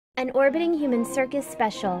An Orbiting Human Circus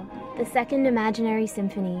Special, the second imaginary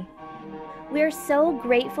symphony. We are so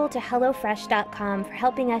grateful to HelloFresh.com for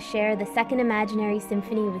helping us share the second imaginary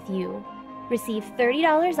symphony with you. Receive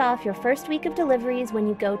 $30 off your first week of deliveries when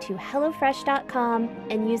you go to HelloFresh.com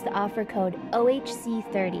and use the offer code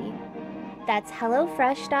OHC30. That's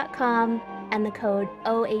HelloFresh.com and the code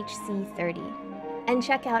OHC30. And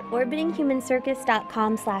check out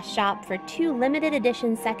OrbitingHumanCircus.com/shop for 2 limited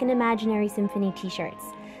edition Second Imaginary Symphony t-shirts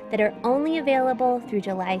that are only available through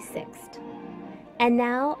July 6th. And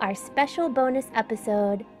now our special bonus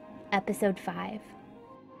episode, Episode 5.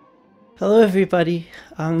 Hello everybody,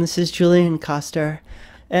 this is Julian Koster,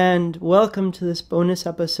 and welcome to this bonus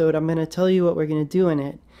episode. I'm going to tell you what we're going to do in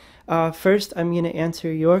it. First, I'm going to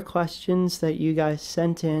answer your questions that you guys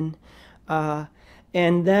sent in, and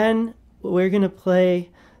then we're going to play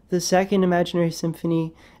the second imaginary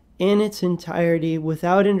symphony in its entirety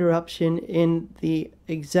without interruption in the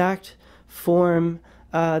exact form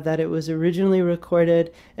that it was originally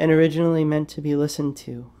recorded and originally meant to be listened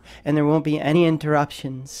to. And there won't be any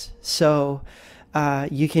interruptions, so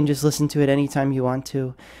you can just listen to it anytime you want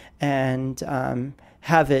to and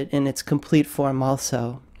have it in its complete form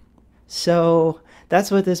also. So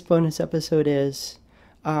that's what this bonus episode is.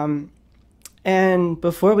 And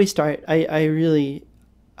before we start, I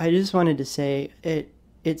just wanted to say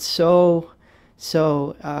it's so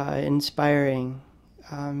inspiring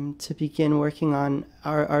to begin working on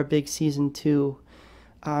our big season 2,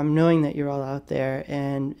 knowing that you're all out there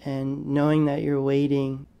and knowing that you're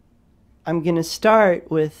waiting. I'm going to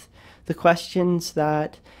start with the questions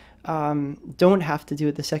that don't have to do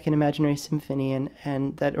with the second imaginary symphony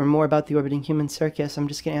and that are more about the Orbiting Human Circus. I'm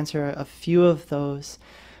just going to answer a few of those.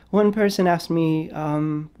 One person asked me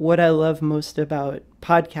what I love most about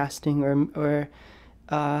podcasting or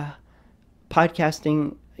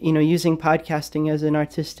podcasting, using podcasting as an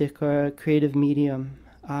artistic or a creative medium.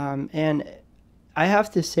 And I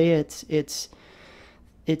have to say it's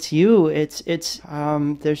you. It's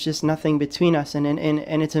there's just nothing between us, and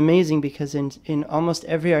it's amazing because in almost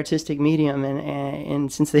every artistic medium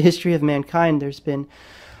and since the history of mankind, there's been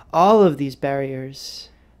all of these barriers.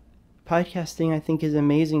 Podcasting, I think, is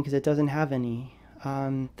amazing because it doesn't have any.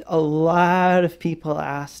 A lot of people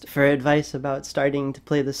asked for advice about starting to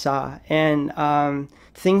play the saw, and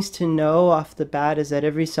things to know off the bat is that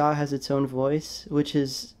every saw has its own voice, which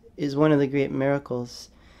is one of the great miracles.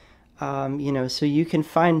 So you can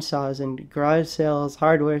find saws in garage sales,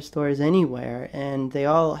 hardware stores, anywhere, and they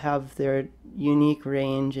all have their unique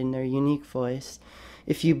range and their unique voice.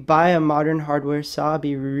 If you buy a modern hardware saw,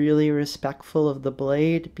 be really respectful of the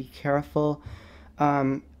blade, be careful.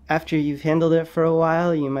 After you've handled it for a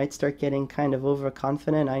while, you might start getting kind of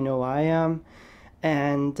overconfident. I know I am.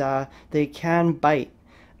 And they can bite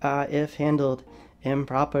if handled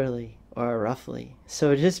improperly or roughly.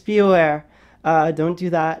 So just be aware. Don't do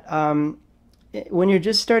that. When you're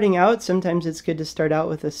just starting out, sometimes it's good to start out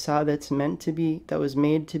with a saw that was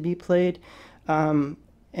made to be played. And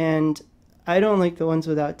I don't like the ones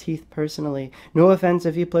without teeth personally. No offense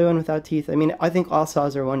if you play one without teeth. I mean, I think all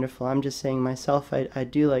saws are wonderful. I'm just saying myself, I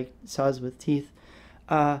do like saws with teeth.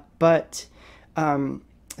 So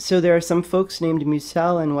there are some folks named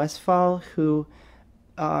Mussel and Westphal who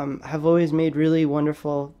have always made really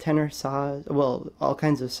wonderful tenor saws, well, all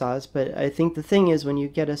kinds of saws. But I think the thing is, when you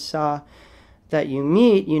get a saw that you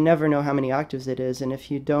meet, you never know how many octaves it is. And if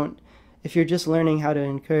you're just learning how to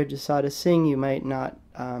encourage a saw to sing, you might not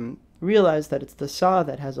realize that it's the saw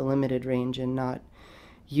that has a limited range and not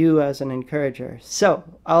you as an encourager. So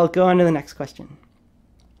I'll go on to the next question.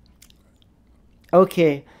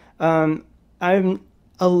 Okay, a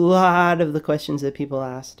lot of the questions that people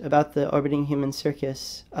asked about the Orbiting Human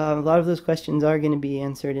Circus, a lot of those questions are going to be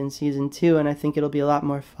answered in season 2, and I think it'll be a lot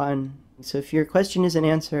more fun. So if your question isn't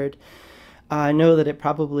answered, know that it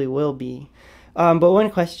probably will be. But one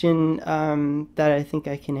question that I think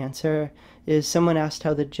I can answer is someone asked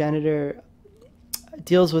how the janitor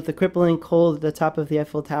deals with the crippling cold at the top of the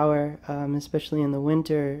Eiffel Tower, especially in the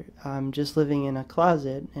winter, just living in a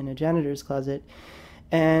closet, in a janitor's closet.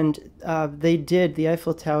 And the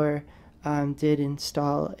Eiffel Tower did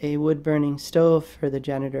install a wood-burning stove for the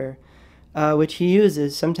janitor, which he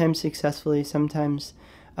uses, sometimes successfully, sometimes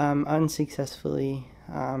unsuccessfully.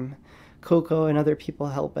 Coco and other people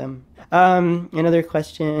help him. Another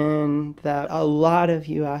question that a lot of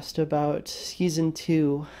you asked about season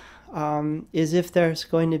 2 is if there's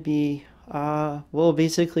going to be,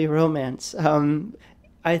 basically romance.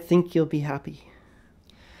 I think you'll be happy.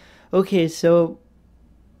 Okay, so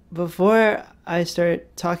before I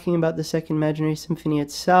start talking about the second imaginary symphony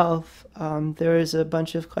itself, there is a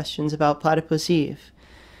bunch of questions about Platypus Eve.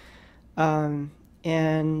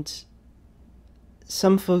 And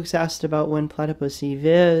some folks asked about when Platypus Eve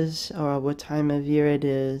is, or what time of year it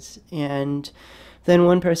is, and then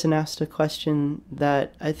one person asked a question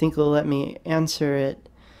that I think will let me answer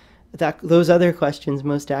those other questions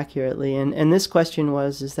most accurately. And this question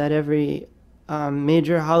is that every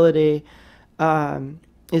major holiday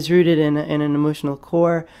is rooted in an emotional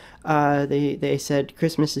core. They said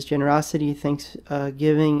Christmas is generosity,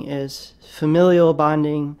 Thanksgiving is familial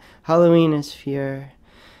bonding, Halloween is fear,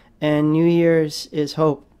 and New Year's is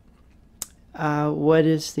hope. What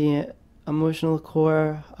is the emotional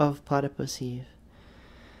core of Platypus Eve?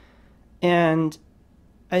 And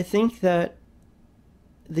I think that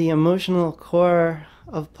the emotional core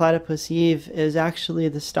of Platypus Eve is actually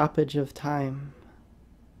the stoppage of time.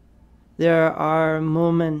 There are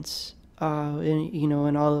moments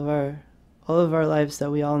in all of our lives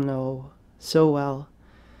that we all know so well,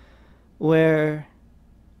 where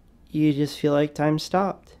you just feel like time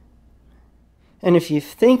stopped. And if you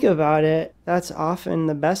think about it, that's often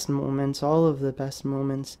the best moments, all of the best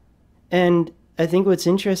moments. And I think what's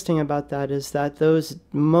interesting about that is that those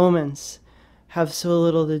moments have so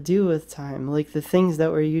little to do with time. Like the things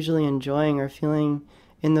that we're usually enjoying or feeling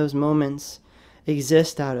in those moments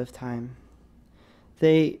exist out of time.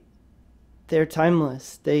 They're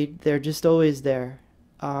timeless. They're just always there,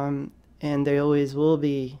 and they always will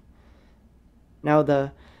be. Now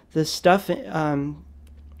the stuff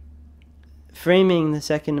framing the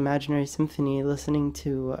Second Imaginary Symphony, listening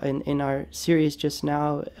to in our series just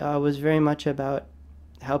now, was very much about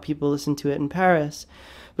how people listen to it in Paris,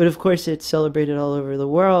 but of course it's celebrated all over the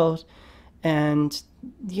world, and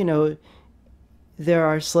there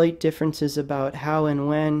are slight differences about how and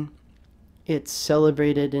when it's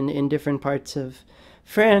celebrated in different parts of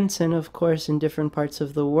France, and of course in different parts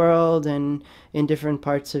of the world, and in different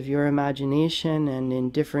parts of your imagination, and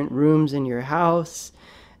in different rooms in your house,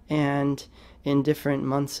 and in different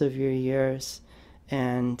months of your years,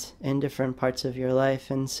 and in different parts of your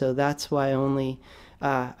life. And so that's why only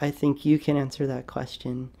I think you can answer that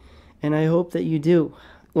question, and I hope that you do.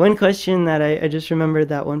 One question that I just remembered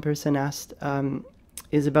that one person asked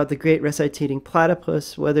is about the great recitating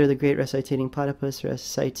platypus, whether the great recitating platypus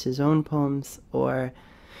recites his own poems or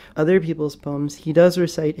other people's poems. He does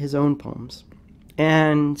recite his own poems.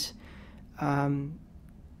 And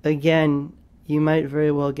again, you might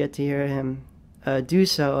very well get to hear him do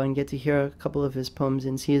so and get to hear a couple of his poems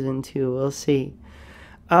in season 2. We'll see.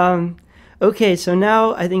 Okay, so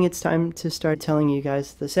now I think it's time to start telling you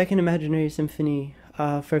guys the Second Imaginary Symphony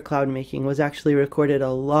for cloud making was actually recorded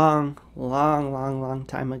a long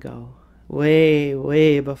time ago.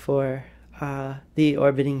 Way before the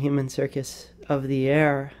Orbiting Human Circus of the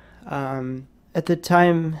Air. At the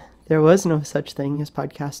time, there was no such thing as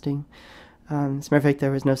podcasting. As a matter of fact, there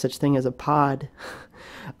was no such thing as a pod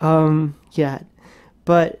yet.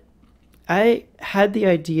 But I had the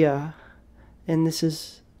idea, and this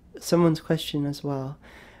is someone's question as well.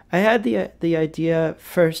 I had the idea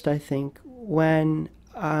first, I think, when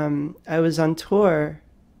I was on tour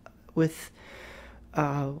with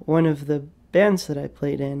one of the bands that I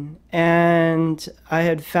played in, and I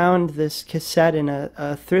had found this cassette in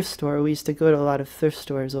a thrift store. We used to go to a lot of thrift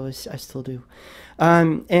stores, always, I still do.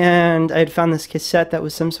 And I had found this cassette that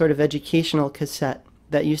was some sort of educational cassette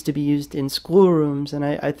that used to be used in schoolrooms, and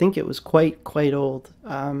I think it was quite old.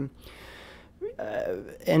 And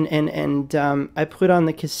I put on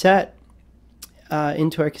the cassette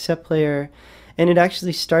into our cassette player, and it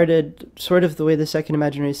actually started sort of the way the Second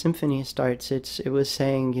Imaginary Symphony starts. It was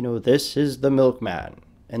saying, this is the milkman,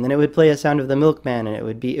 and then it would play a sound of the milkman, and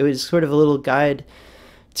it was sort of a little guide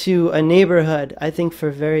to a neighborhood, I think,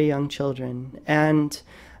 for very young children. And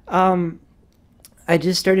I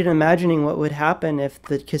just started imagining what would happen if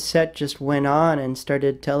the cassette just went on and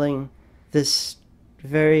started telling this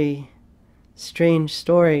very strange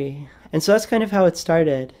story. And so that's kind of how it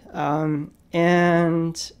started.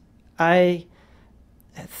 And I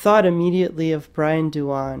thought immediately of Brian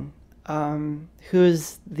Duan,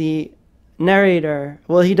 who's the narrator.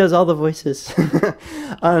 Well, he does all the voices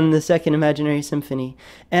on the Second Imaginary Symphony.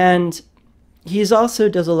 And he also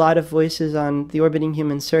does a lot of voices on the Orbiting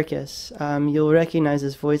Human Circus. You'll recognize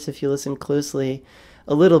his voice if you listen closely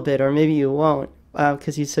a little bit, or maybe you won't,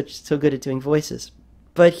 because he's so good at doing voices.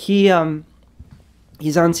 But he's on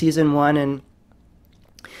season 1, and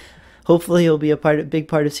hopefully he'll be a big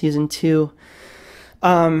part of season 2.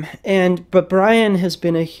 But Brian has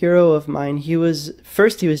been a hero of mine. He was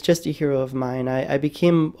just a hero of mine. I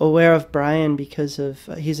became aware of Brian because of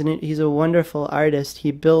he's a wonderful artist.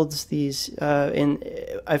 He builds these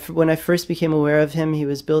when I first became aware of him, he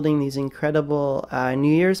was building these incredible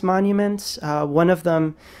New Year's monuments. One of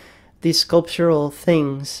them, these sculptural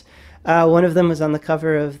things. One of them was on the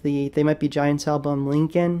cover of the They Might Be Giants album,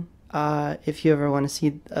 Lincoln. If you ever want to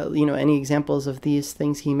see, any examples of these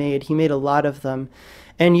things he made a lot of them.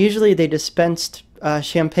 And usually they dispensed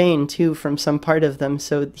champagne, too, from some part of them.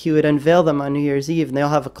 So he would unveil them on New Year's Eve, and they all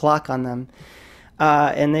have a clock on them.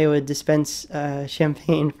 And they would dispense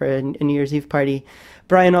champagne for a New Year's Eve party.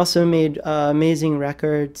 Brian also made amazing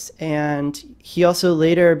records, and he also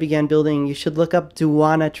later began building, you should look up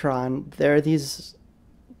Duanatron. There are these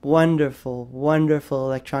wonderful, wonderful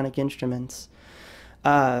electronic instruments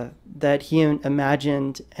that he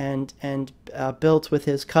imagined and built with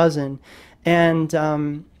his cousin. And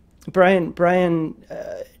Brian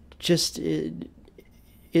just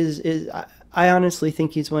is I honestly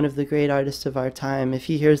think he's one of the great artists of our time. If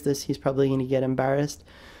he hears this, he's probably going to get embarrassed,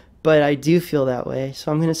 but I do feel that way,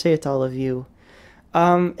 so I'm going to say it to all of you.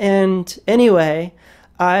 And anyway,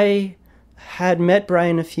 I had met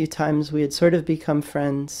Brian a few times. We had sort of become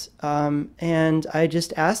friends, and I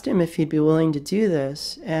just asked him if he'd be willing to do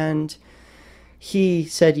this, and he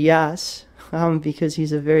said yes, because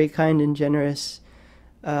he's a very kind and generous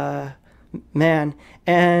man.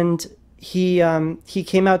 And he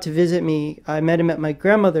came out to visit me. I met him at my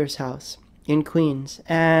grandmother's house in Queens,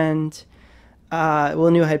 and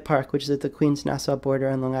New Hyde Park, which is at the Queens-Nassau border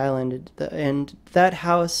on Long Island, and that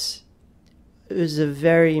house is a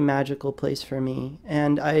very magical place for me.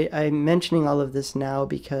 And I'm mentioning all of this now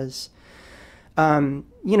because, in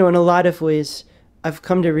a lot of ways, I've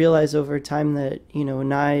come to realize over time that,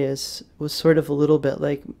 Nye was sort of a little bit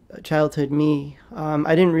like childhood me.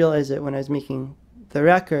 I didn't realize it when I was making the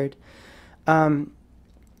record. And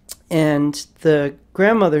the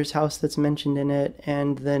grandmother's house that's mentioned in it,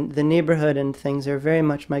 and the neighborhood and things are very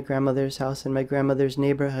much my grandmother's house and my grandmother's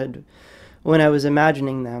neighborhood when I was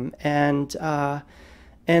imagining them. And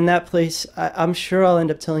that place, I'm sure I'll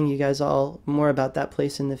end up telling you guys all more about that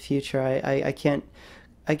place in the future.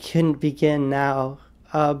 I couldn't begin now,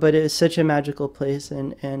 but it was such a magical place,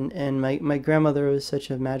 and my grandmother was such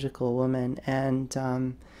a magical woman, and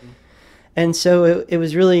so it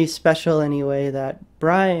was really special anyway that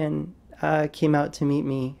Brian came out to meet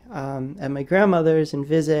me at my grandmother's and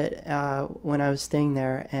visit when I was staying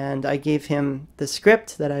there, and I gave him the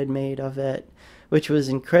script that I'd made of it, which was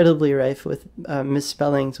incredibly rife with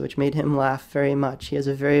misspellings, which made him laugh very much. He has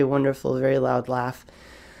a very wonderful, very loud laugh.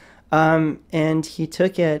 And he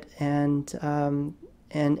took it and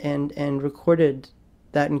recorded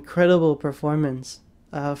that incredible performance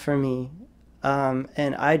for me.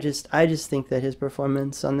 And I just think that his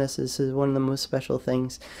performance on this is one of the most special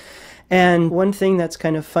things. And one thing that's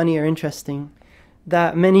kind of funny or interesting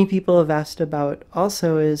that many people have asked about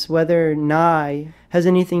also is whether Nye has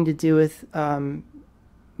anything to do with my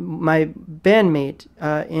bandmate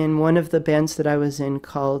in one of the bands that I was in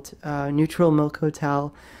called Neutral Milk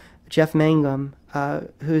Hotel, Jeff Mangum,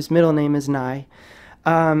 whose middle name is Nye.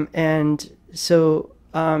 And so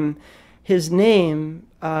his name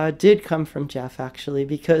did come from Jeff, actually,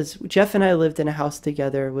 because Jeff and I lived in a house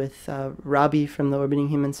together with Robbie from the Orbiting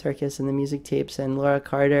Human Circus and the music tapes, and Laura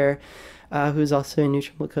Carter, who's also in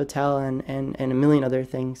Neutral Milk Hotel, and a million other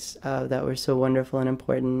things that were so wonderful and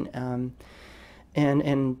important.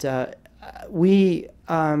 We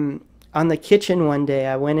on the kitchen one day,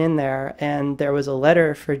 I went in there, and there was a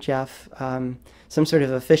letter for Jeff, some sort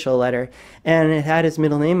of official letter, and it had his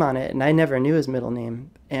middle name on it, and I never knew his middle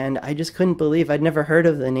name, and I just couldn't believe I'd never heard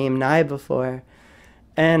of the name Nye before,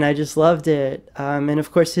 and I just loved it. And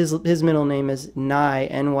of course, his middle name is Nye,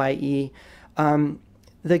 N-Y-E.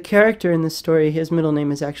 The character in the story, his middle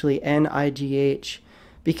name is actually N-I-G-H,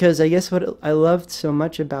 because I guess what I loved so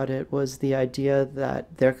much about it was the idea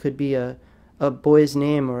that there could be a boy's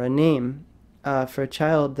name or a name for a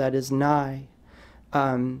child that is Nye,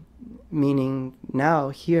 meaning now,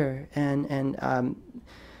 here, and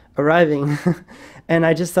arriving. And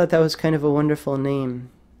I just thought that was kind of a wonderful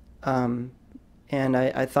name. And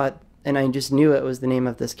I thought, and I just knew it was the name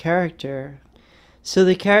of this character. So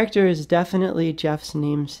the character is definitely Jeff's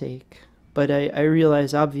namesake. But I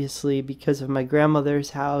realize, obviously, because of my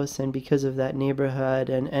grandmother's house and because of that neighborhood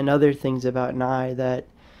and other things about Nye, that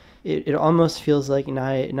it almost feels like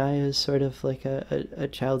Nye is sort of like a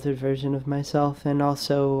childhood version of myself. And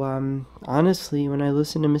also, honestly, when I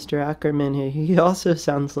listen to Mr. Ackerman, he also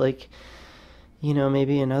sounds like,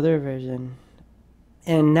 maybe another version.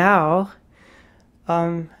 And now,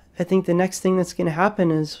 I think the next thing that's going to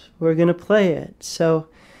happen is we're going to play it. So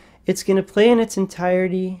it's going to play in its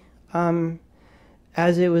entirety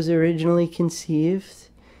as it was originally conceived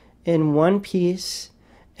in one piece.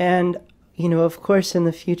 And, of course, in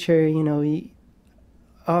the future,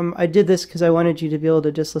 I did this because I wanted you to be able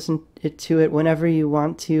to just listen to it whenever you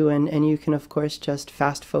want to. And you can, of course, just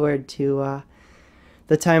fast forward to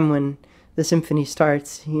the time when the symphony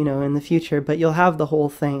starts, in the future. But you'll have the whole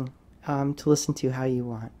thing to listen to how you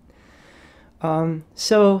want.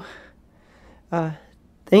 So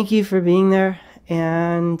thank you for being there,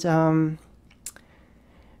 and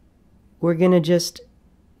we're going to just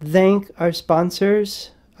thank our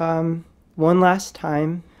sponsors one last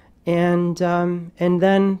time, and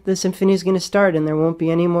then the symphony is going to start, and there won't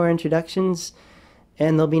be any more introductions,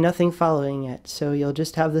 and there'll be nothing following it, so you'll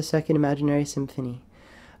just have the Second Imaginary Symphony.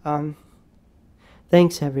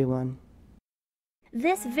 Thanks, everyone.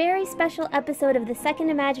 This very special episode of the Second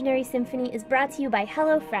Imaginary Symphony is brought to you by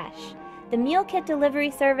HelloFresh, the meal kit delivery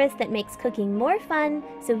service that makes cooking more fun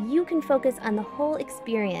so you can focus on the whole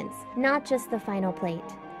experience, not just the final plate.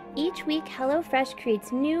 Each week, HelloFresh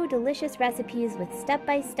creates new, delicious recipes with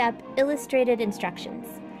step-by-step, illustrated instructions.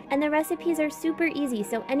 And the recipes are super easy,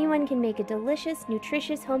 so anyone can make a delicious,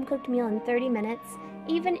 nutritious home-cooked meal in 30 minutes,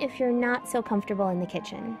 even if you're not so comfortable in the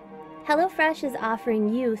kitchen. HelloFresh is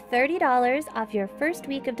offering you $30 off your first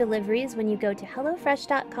week of deliveries when you go to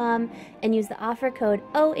HelloFresh.com and use the offer code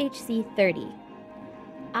OHC30.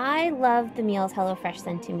 I love the meals HelloFresh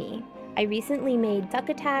sent to me. I recently made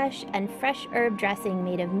succotash and fresh herb dressing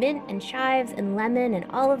made of mint and chives and lemon and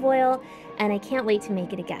olive oil, and I can't wait to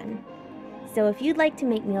make it again. So if you'd like to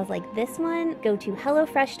make meals like this one, go to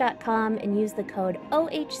HelloFresh.com and use the code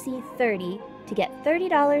OHC30 to get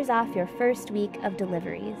 $30 off your first week of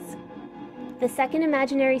deliveries. The Second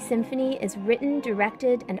Imaginary Symphony is written,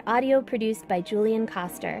 directed, and audio produced by Julian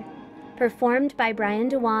Koster, performed by Brian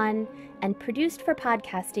Dewan, and produced for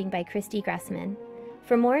podcasting by Christy Gressman.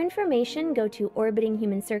 For more information, go to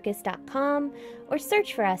orbitinghumancircus.com or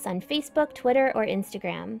search for us on Facebook, Twitter, or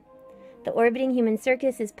Instagram. The Orbiting Human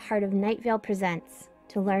Circus is part of Night Vale Presents.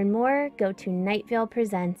 To learn more, go to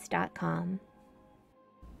nightvalepresents.com.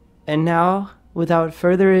 And now, without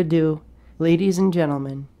further ado, ladies and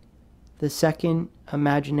gentlemen, the Second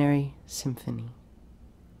Imaginary Symphony.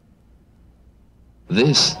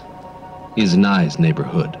 This is Nye's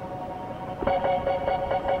neighborhood.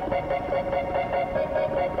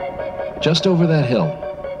 Just over that hill,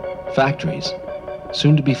 factories,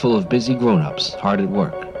 soon to be full of busy grown-ups hard at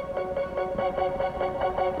work.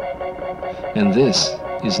 And this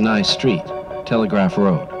is Nye Street, Telegraph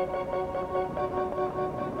Road.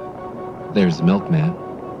 There's the milkman.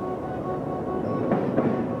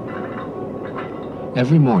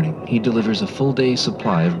 Every morning, he delivers a full day's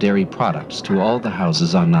supply of dairy products to all the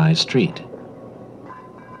houses on Nye Street.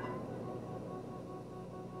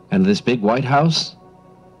 And this big white house?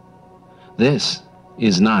 This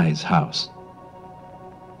is Nye's house.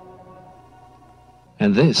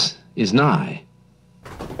 And this is Nye.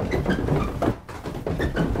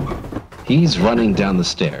 He's running down the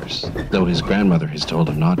stairs, though his grandmother has told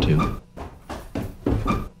him not to.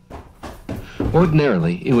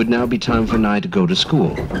 Ordinarily, it would now be time for Nye to go to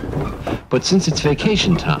school. But since it's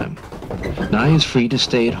vacation time, Nye is free to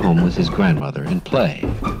stay at home with his grandmother and play.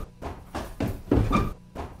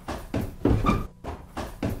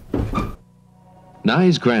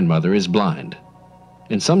 Nye's grandmother is blind,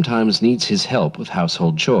 and sometimes needs his help with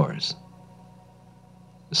household chores,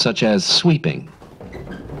 such as sweeping,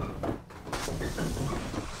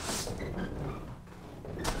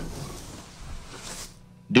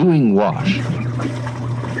 doing wash,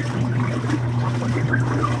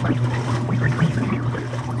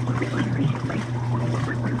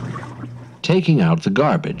 taking out the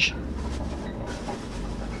garbage,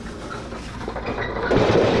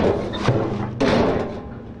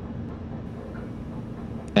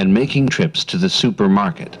 and making trips to the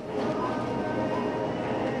supermarket.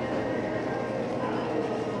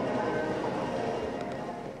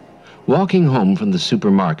 Walking home from the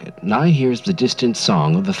supermarket, Nye hears the distant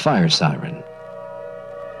song of the fire siren.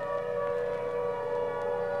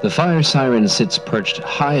 The fire siren sits perched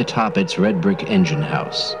high atop its red brick engine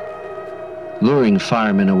house, luring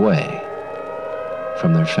firemen away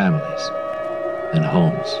from their families and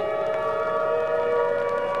homes.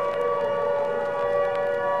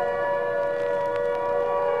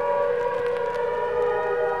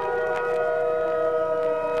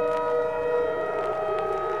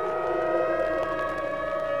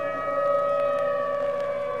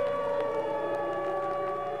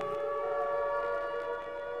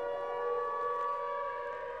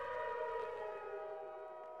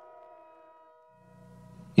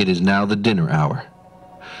 It is now the dinner hour.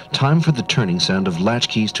 Time for the turning sound of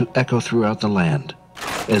latchkeys to echo throughout the land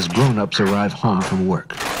as grown-ups arrive home from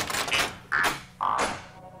work.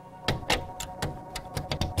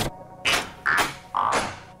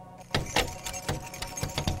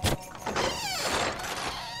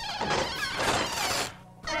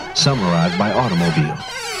 Some arrive by automobile.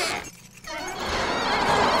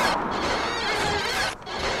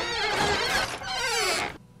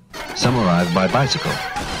 Some arrive by bicycle.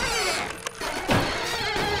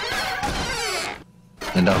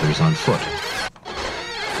 And others on foot.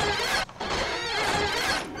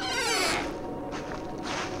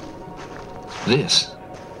 This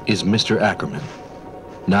is Mr. Ackerman,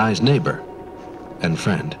 Nye's neighbor and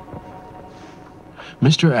friend.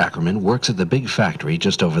 Mr. Ackerman works at the big factory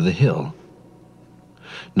just over the hill.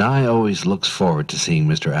 Nye always looks forward to seeing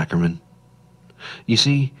Mr. Ackerman. You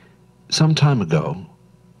see, some time ago,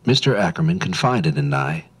 Mr. Ackerman confided in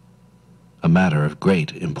Nye, a matter of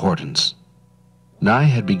great importance. Nye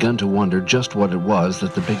had begun to wonder just what it was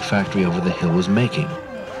that the big factory over the hill was making.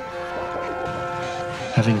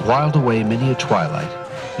 Having whiled away many a twilight,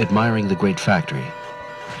 admiring the great factory,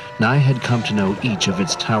 Nye had come to know each of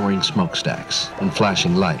its towering smokestacks and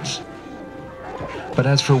flashing lights. But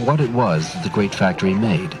as for what it was that the great factory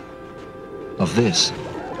made, of this,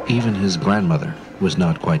 even his grandmother was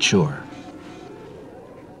not quite sure.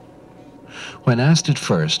 When asked at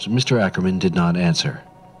first, Mr. Ackerman did not answer.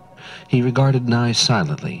 He regarded Nye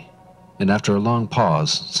silently, and after a long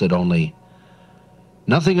pause, said only,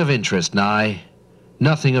 "Nothing of interest, Nye,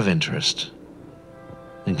 nothing of interest,"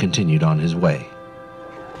 and continued on his way.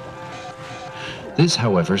 This,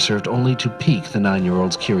 however, served only to pique the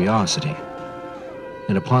 9-year-old's curiosity,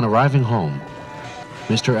 and upon arriving home,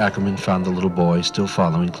 Mr. Ackerman found the little boy still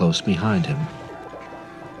following close behind him.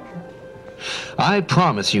 "I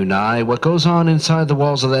promise you, Nye, what goes on inside the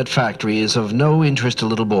walls of that factory is of no interest to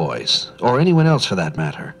little boys, or anyone else for that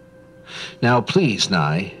matter. Now, please,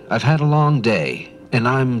 Nye, I've had a long day, and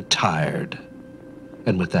I'm tired."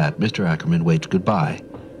 And with that, Mr. Ackerman waved goodbye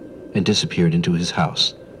and disappeared into his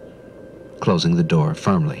house, closing the door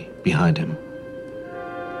firmly behind him.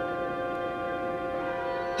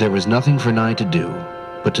 There was nothing for Nye to do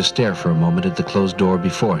but to stare for a moment at the closed door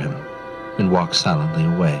before him and walk silently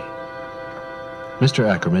away. Mr.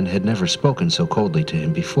 Ackerman had never spoken so coldly to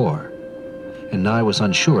him before, and Nye was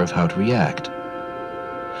unsure of how to react.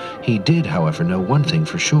 He did, however, know one thing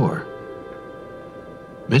for sure.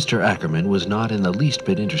 Mr. Ackerman was not in the least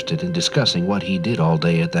bit interested in discussing what he did all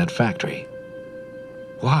day at that factory.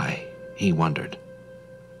 Why? He wondered.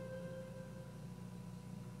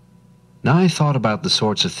 Nye thought about the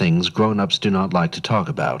sorts of things grown-ups do not like to talk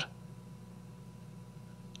about.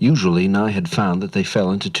 Usually, Nye had found that they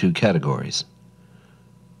fell into two categories.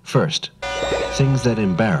 First, things that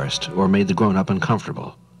embarrassed or made the grown-up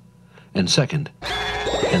uncomfortable. And second,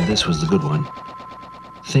 and this was the good one,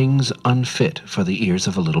 things unfit for the ears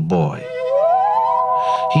of a little boy.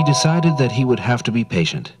 He decided that he would have to be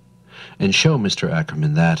patient and show Mr.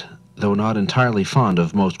 Ackerman that, though not entirely fond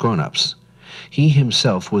of most grown-ups, he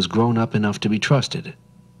himself was grown up enough to be trusted,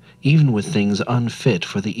 even with things unfit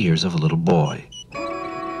for the ears of a little boy.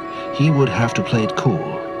 He would have to play it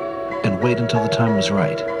cool and wait until the time was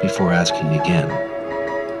right before asking again.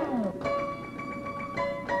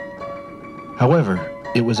 However,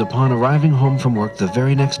 it was upon arriving home from work the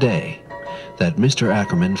very next day that Mr.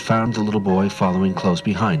 Ackerman found the little boy following close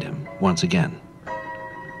behind him once again.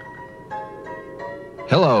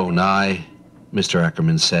 "Hello, Nye," Mr.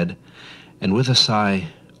 Ackerman said, and with a sigh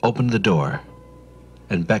opened the door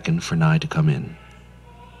and beckoned for Nye to come in.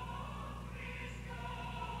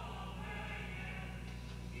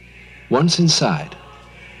 Once inside,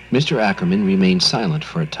 Mr. Ackerman remained silent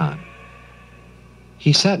for a time.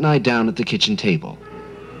 He sat Nye down at the kitchen table,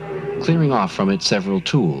 clearing off from it several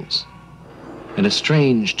tools and a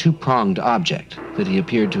strange two-pronged object that he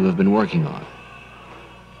appeared to have been working on,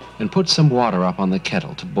 and put some water up on the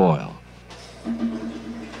kettle to boil.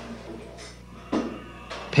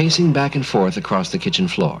 Pacing back and forth across the kitchen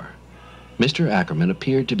floor, Mr. Ackerman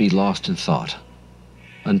appeared to be lost in thought,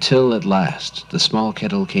 until at last the small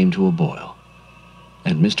kettle came to a boil,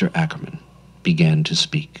 and Mr. Ackerman began to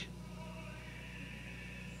speak.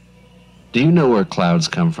 "Do you know where clouds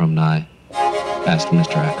come from, Nye?" asked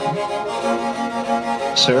Mr. Ackerman.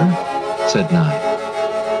 "Sir?" said Nye.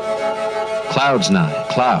 "Clouds, Nye,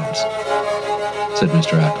 clouds," said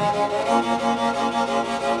Mr. Ackerman.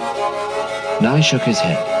 Nye shook his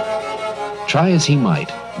head. Try as he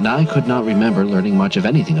might, Nye could not remember learning much of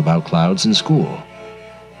anything about clouds in school.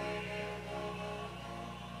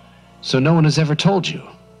 "So no one has ever told you?"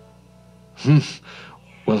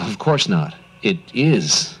 Well, of course not. It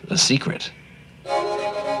is a secret.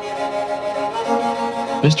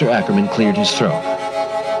 Mr. Ackerman cleared his throat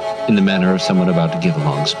in the manner of someone about to give a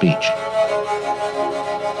long speech.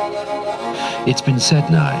 It's been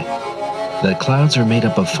said, Nye, that clouds are made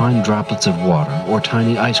up of fine droplets of water or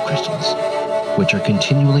tiny ice crystals, which are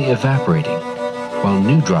continually evaporating, while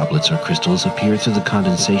new droplets or crystals appear through the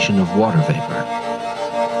condensation of water vapor.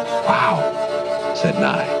 Wow, said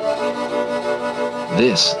Nye.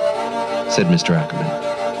 This, said Mr.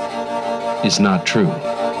 Ackerman, is not true.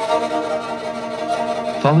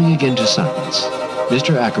 Falling again to silence,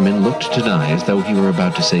 Mr. Ackerman looked to Nye as though he were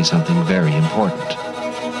about to say something very important.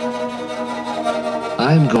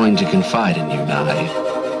 I'm going to confide in you,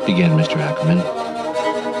 Nye, began Mr. Ackerman.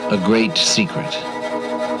 A great secret.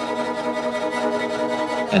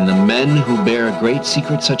 And the men who bear a great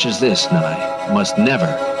secret such as this, Nye, must never,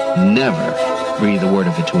 never breathe a word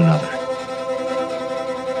of it to another.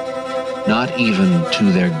 Not even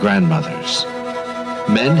to their grandmothers.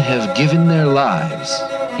 Men have given their lives,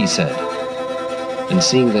 he said, and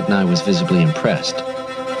seeing that Nye was visibly impressed,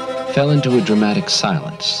 fell into a dramatic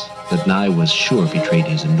silence that Nye was sure betrayed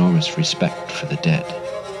his enormous respect for the dead.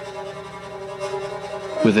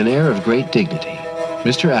 With an air of great dignity,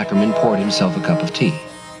 Mr. Ackerman poured himself a cup of tea,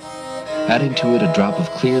 adding to it a drop of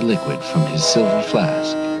clear liquid from his silver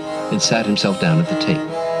flask, and sat himself down at the table.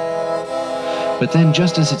 But then,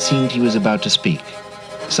 just as it seemed he was about to speak,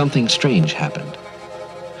 something strange happened.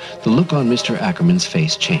 The look on Mr. Ackerman's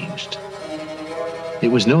face changed.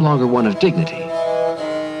 It was no longer one of dignity,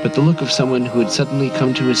 but the look of someone who had suddenly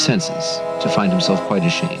come to his senses to find himself quite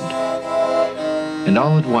ashamed. And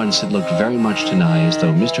all at once it looked very much to Nye as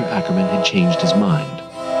though Mr. Ackerman had changed his mind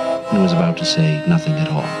and was about to say nothing at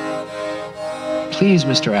all. Please,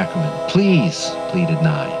 Mr. Ackerman, please, pleaded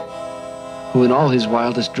Nye, who in all his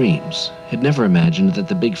wildest dreams had never imagined that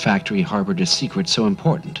the big factory harbored a secret so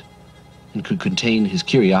important and could contain his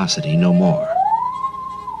curiosity no more.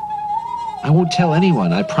 I won't tell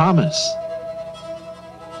anyone, I promise.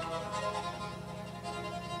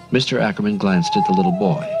 Mr. Ackerman glanced at the little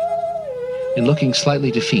boy, and looking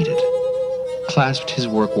slightly defeated, clasped his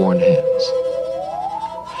work-worn hands.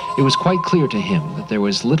 It was quite clear to him that there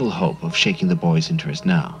was little hope of shaking the boy's interest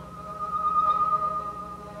now.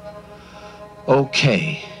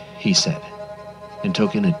 Okay, he said, and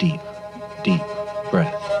took in a deep, deep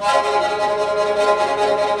breath.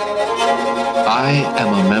 I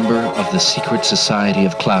am a member of the secret society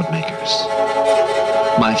of cloudmakers.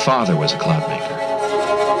 My father was a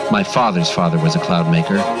cloudmaker. My father's father was a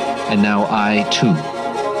cloudmaker, and now I, too,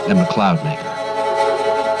 am a cloudmaker.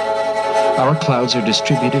 Our clouds are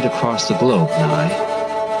distributed across the globe,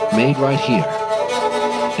 Nye, made right here,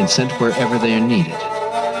 and sent wherever they are needed,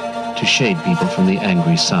 to shade people from the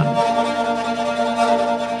angry sun.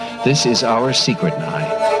 This is our secret,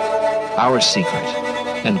 Nye, our secret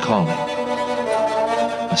and calling.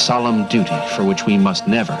 A solemn duty for which we must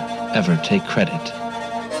never, ever take credit.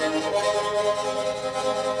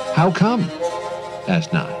 How come?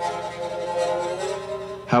 Asked Nye.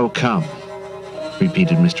 How come?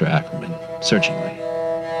 Repeated Mr. Ackerman, searchingly.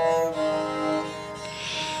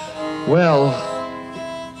 Well,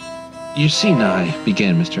 you see, Nye,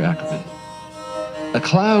 began Mr. Ackerman, a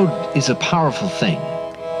cloud is a powerful thing.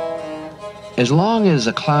 As long as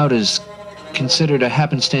a cloud is considered a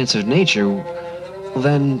happenstance of nature,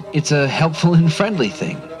 then it's a helpful and friendly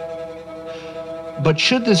thing. But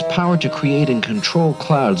should this power to create and control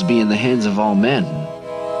clouds be in the hands of all men,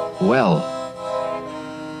 well,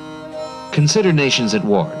 consider nations at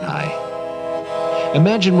war, Nye.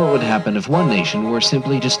 Imagine what would happen if one nation were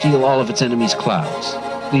simply to steal all of its enemies' clouds,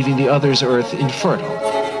 leaving the other's earth infertile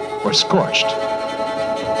or scorched.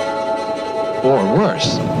 Or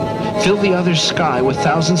worse, fill the other's sky with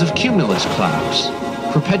thousands of cumulus clouds,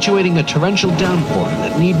 perpetuating a torrential downpour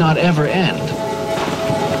that need not ever end.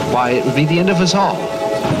 Why, it would be the end of us all.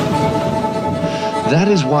 That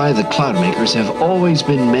is why the cloudmakers have always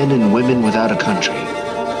been men and women without a country,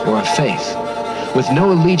 or a faith, with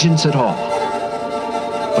no allegiance at all,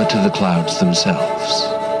 but to the clouds themselves.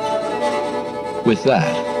 With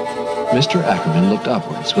that, Mr. Ackerman looked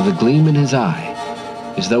upwards with a gleam in his eye,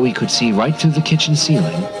 as though he could see right through the kitchen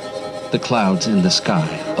ceiling, the clouds in the sky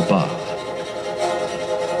above.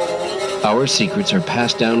 Our secrets are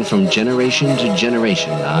passed down from generation to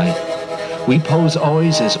generation, Nye. We pose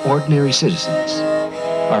always as ordinary citizens.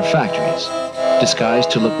 Our factories,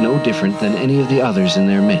 disguised to look no different than any of the others in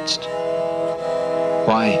their midst.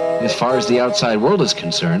 Why, as far as the outside world is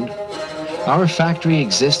concerned, our factory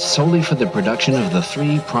exists solely for the production of the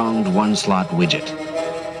three-pronged one-slot widget.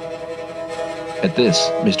 At this,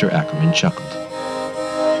 Mr. Ackerman chuckled.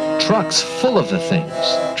 Trucks full of the things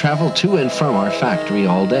travel to and from our factory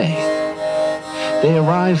all day. They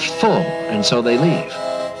arrive full, and so they leave.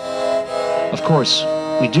 Of course,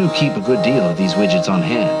 we do keep a good deal of these widgets on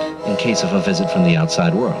hand in case of a visit from the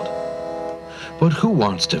outside world. But who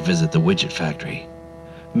wants to visit the widget factory?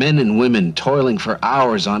 Men and women toiling for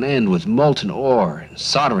hours on end with molten ore and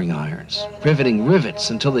soldering irons, riveting rivets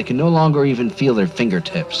until they can no longer even feel their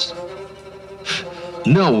fingertips.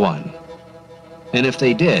 No one. And if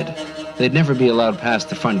they did, they'd never be allowed past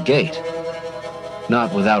the front gate.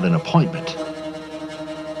 Not without an appointment.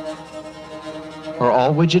 Are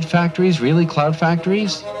all widget factories really cloud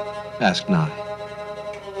factories? Asked Nye.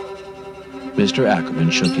 Mr.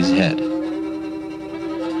 Ackerman shook his head.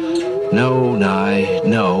 No, Nye,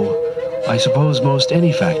 no. I suppose most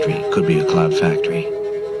any factory could be a cloud factory.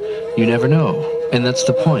 You never know, and that's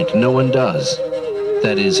the point. No one does.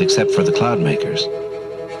 That is, except for the cloud makers.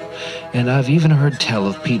 And I've even heard tell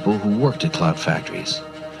of people who worked at cloud factories,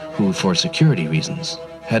 who, for security reasons,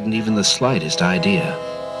 hadn't even the slightest idea.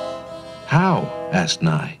 How? Asked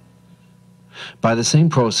Nye. By the same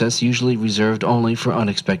process usually reserved only for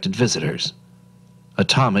unexpected visitors.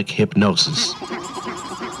 Atomic hypnosis.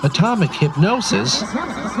 Atomic hypnosis?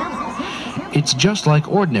 It's just like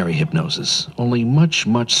ordinary hypnosis, only much,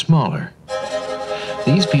 much smaller.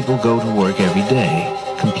 These people go to work every day,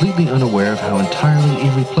 completely unaware of how entirely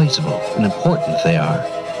irreplaceable and important they are.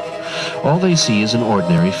 All they see is an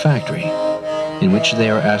ordinary factory, in which they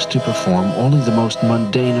are asked to perform only the most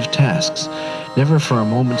mundane of tasks, never for a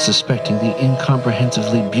moment suspecting the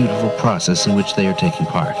incomprehensibly beautiful process in which they are taking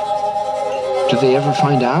part. Do they ever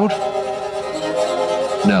find out?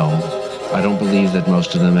 No, I don't believe that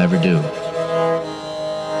most of them ever do.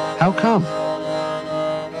 How come?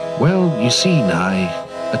 Well, you see, Nye,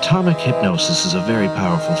 atomic hypnosis is a very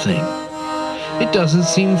powerful thing. It doesn't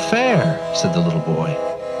seem fair, said the little boy,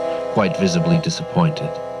 quite visibly disappointed.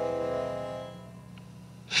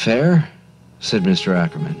 Fair? Said Mr.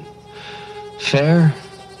 Ackerman. Fair?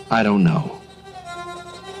 I don't know.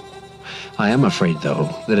 I am afraid,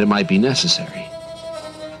 though, that it might be necessary.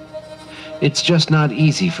 It's just not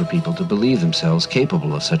easy for people to believe themselves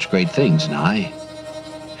capable of such great things, Nye.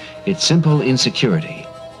 It's simple insecurity.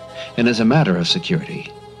 And as a matter of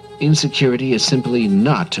security, insecurity is simply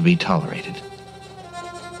not to be tolerated.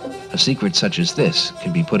 A secret such as this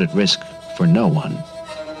can be put at risk for no one.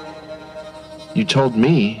 You told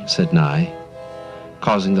me, said Nye,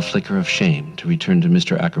 causing the flicker of shame to return to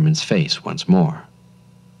Mr. Ackerman's face once more.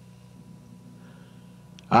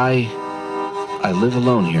 I live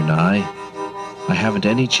alone here, Nye. I haven't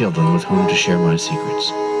any children with whom to share my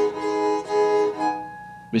secrets.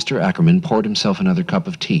 Mr. Ackerman poured himself another cup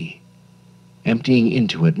of tea, emptying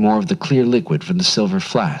into it more of the clear liquid from the silver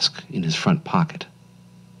flask in his front pocket.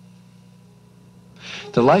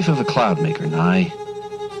 The life of a cloud maker, Nye,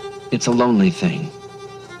 it's a lonely thing.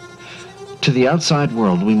 To the outside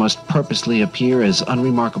world, we must purposely appear as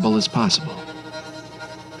unremarkable as possible.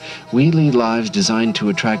 We lead lives designed to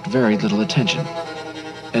attract very little attention.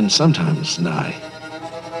 And sometimes, Nye,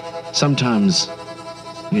 sometimes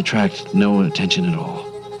we attract no attention at all.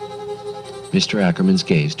 Mr. Ackerman's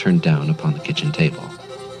gaze turned down upon the kitchen table.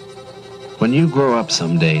 When you grow up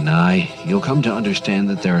someday, Nye, you'll come to understand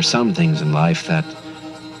that there are some things in life that,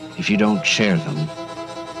 if you don't share them,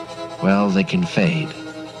 well, they can fade.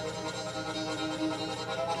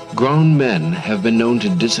 Grown men have been known to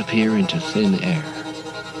disappear into thin air.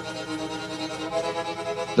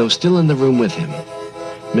 Though still in the room with him,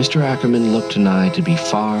 Mr. Ackerman looked to Nye to be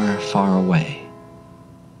far, far away.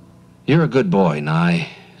 You're a good boy, Nye,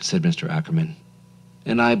 said Mr. Ackerman,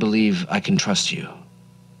 and I believe I can trust you.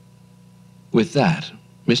 With that,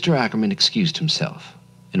 Mr. Ackerman excused himself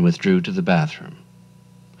and withdrew to the bathroom.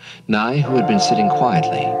 Nye, who had been sitting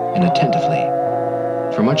quietly and attentively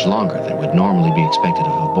for much longer than would normally be expected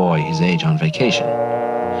of a boy his age on vacation,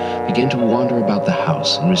 began to wander about the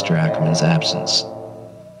house in Mr. Ackerman's absence.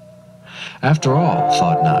 After all,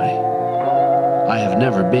 thought Nye, I have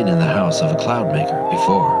never been in the house of a cloud maker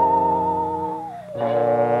before.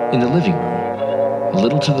 In the living room, a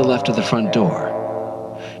little to the left of the front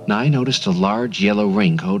door, Nye noticed a large yellow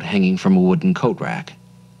raincoat hanging from a wooden coat rack.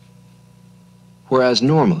 Whereas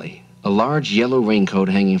normally, a large yellow raincoat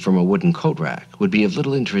hanging from a wooden coat rack would be of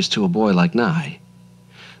little interest to a boy like Nye,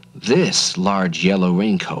 this large yellow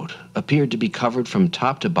raincoat appeared to be covered from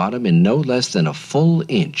top to bottom in no less than a full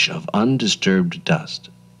inch of undisturbed dust.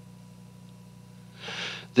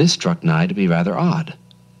 This struck Nye to be rather odd.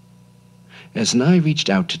 As Nye reached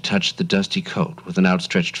out to touch the dusty coat with an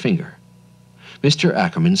outstretched finger, Mr.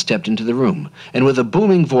 Ackerman stepped into the room, and with a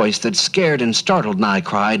booming voice that scared and startled Nye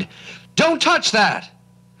cried, "Don't touch that!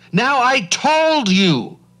 Now I told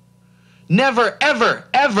you! Never, ever,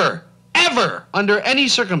 ever, ever, under any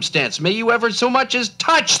circumstance, may you ever so much as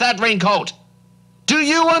touch that raincoat! Do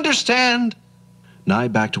you understand? Nye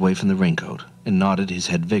backed away from the raincoat and nodded his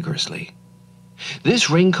head vigorously. This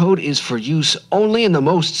raincoat is for use only in the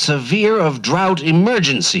most severe of drought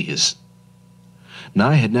emergencies.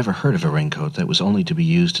 Nye had never heard of a raincoat that was only to be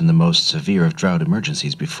used in the most severe of drought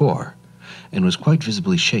emergencies before, and was quite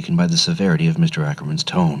visibly shaken by the severity of Mr. Ackerman's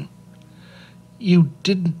tone. You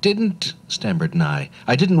didn't, stammered Nye.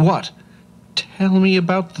 I didn't what? Tell me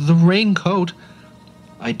about the raincoat.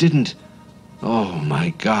 I didn't. Oh, my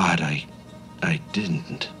God, I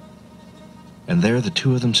didn't. And there the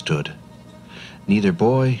two of them stood, neither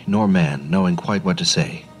boy nor man knowing quite what to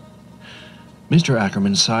say. Mr.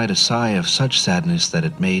 Ackerman sighed a sigh of such sadness that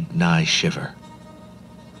it made Nye shiver.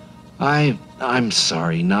 I'm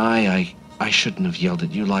sorry, Nye. I shouldn't have yelled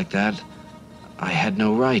at you like that. I had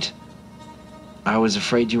no right. I was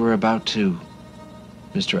afraid you were about to...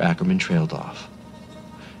 Mr. Ackerman trailed off,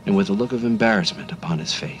 and with a look of embarrassment upon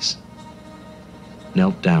his face,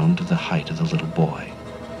 knelt down to the height of the little boy.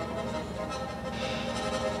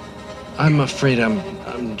 I'm afraid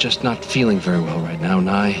I'm just not feeling very well right now,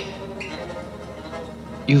 Nye.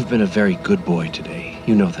 You've been a very good boy today.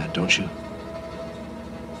 You know that, don't you?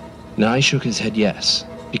 Nye shook his head yes,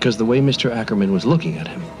 because the way Mr. Ackerman was looking at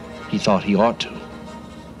him, he thought he ought to.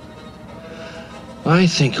 I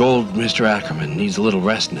think old Mr. Ackerman needs a little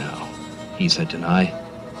rest now, he said to Nye.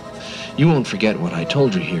 You won't forget what I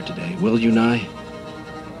told you here today, will you, Nye?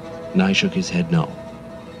 Nye shook his head no.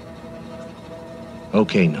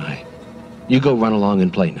 Okay, Nye. You go run along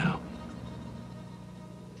and play now.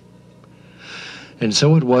 And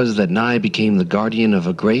so it was that Nye became the guardian of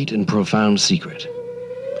a great and profound secret.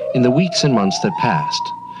 In the weeks and months that passed,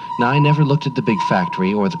 Nye never looked at the big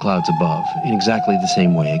factory or the clouds above in exactly the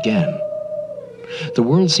same way again. The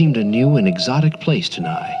world seemed a new and exotic place to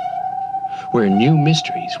Nye, where new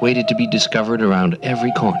mysteries waited to be discovered around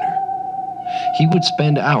every corner. He would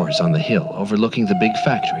spend hours on the hill overlooking the big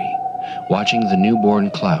factory, watching the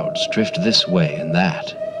newborn clouds drift this way and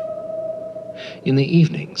that. In the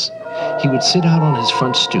evenings, he would sit out on his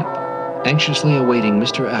front stoop, anxiously awaiting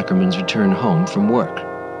Mr. Ackerman's return home from work.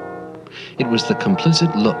 It was the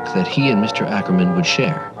complicit look that he and Mr. Ackerman would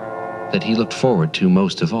share that he looked forward to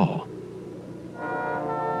most of all.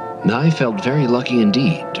 Nye felt very lucky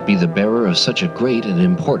indeed to be the bearer of such a great and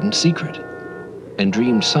important secret, and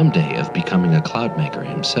dreamed someday of becoming a cloudmaker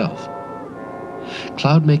himself.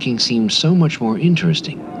 Cloud-making seemed so much more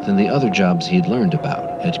interesting than the other jobs he had learned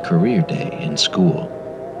about at career day in school.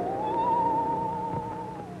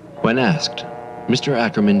 When asked, Mr.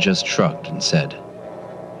 Ackerman just shrugged and said,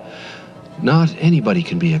 Not anybody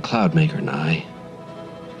can be a cloud-maker, Nye.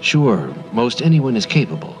 Sure, most anyone is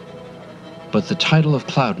capable, but the title of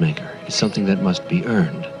cloud-maker is something that must be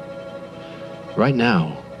earned. Right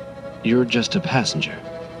now, you're just a passenger,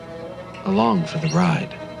 along for the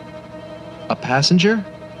ride. A passenger?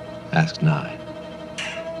 Asked Nye.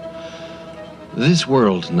 This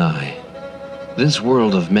world, Nye, this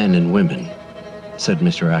world of men and women, said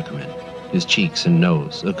Mr. Ackerman, his cheeks and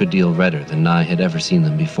nose a good deal redder than Nye had ever seen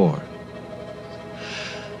them before.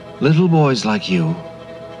 Little boys like you,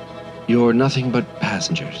 you're nothing but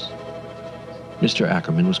passengers. Mr.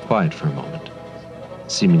 Ackerman was quiet for a moment,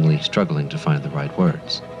 seemingly struggling to find the right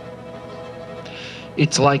words.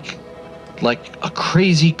 It's like a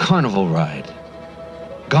crazy carnival ride,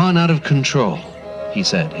 gone out of control, he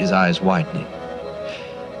said, his eyes widening.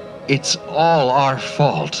 It's all our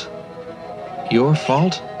fault. Your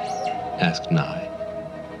fault? Asked Nye.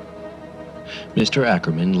 Mr.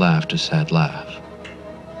 Ackerman laughed a sad laugh.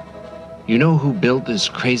 You know who built this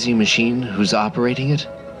crazy machine, who's operating it?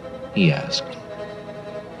 He asked.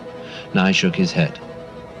 Nye shook his head.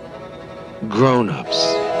 Grown-ups,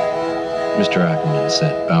 Mr. Ackerman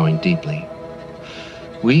said, bowing deeply.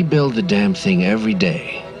 We build the damn thing every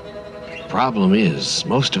day. Problem is,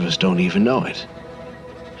 most of us don't even know it.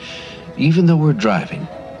 Even though we're driving,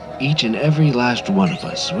 each and every last one of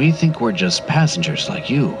us, we think we're just passengers like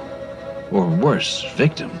you. Or worse,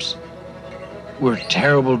 victims. We're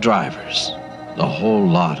terrible drivers, the whole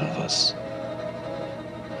lot of us.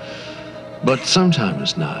 But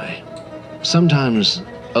sometimes, Nye, sometimes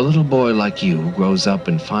a little boy like you grows up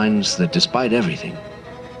and finds that despite everything,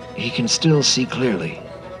 he can still see clearly.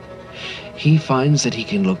 He finds that he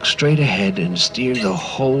can look straight ahead and steer the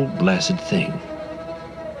whole blessed thing.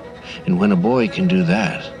 And when a boy can do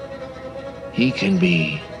that, he can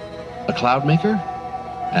be... A cloudmaker?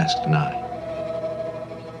 Asked Nye.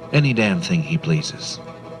 Any damn thing he pleases,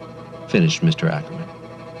 finished Mr. Ackerman.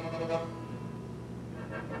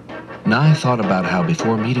 Nye thought about how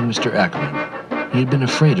before meeting Mr. Ackerman, he had been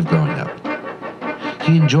afraid of growing up.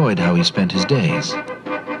 He enjoyed how he spent his days,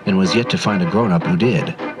 and was yet to find a grown-up who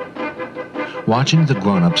did. Watching the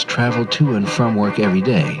grown-ups travel to and from work every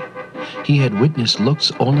day, he had witnessed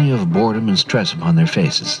looks only of boredom and stress upon their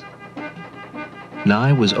faces.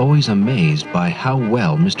 Nye was always amazed by how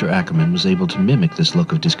well Mr. Ackerman was able to mimic this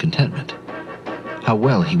look of discontentment, how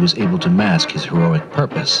well he was able to mask his heroic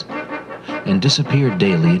purpose, and disappear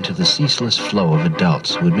daily into the ceaseless flow of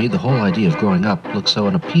adults who had made the whole idea of growing up look so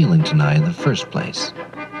unappealing to Nye in the first place.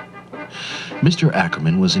 Mr.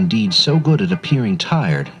 Ackerman was indeed so good at appearing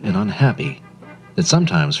tired and unhappy that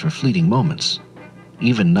sometimes for fleeting moments,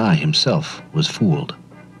 even Nye himself was fooled.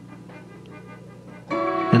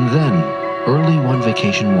 And then, early one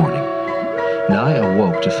vacation morning, Nye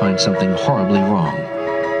awoke to find something horribly wrong.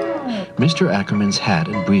 Mr. Ackerman's hat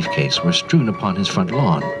and briefcase were strewn upon his front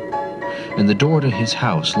lawn, and the door to his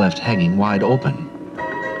house left hanging wide open.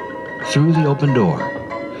 Through the open door,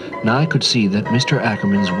 Nye could see that Mr.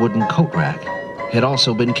 Ackerman's wooden coat rack had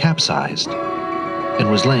also been capsized and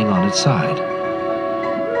was laying on its side.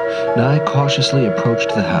 Nye cautiously approached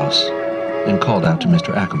the house and called out to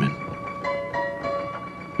Mr. Ackerman.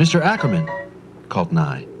 "Mr. Ackerman," called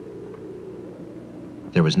Nye.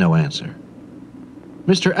 There was no answer.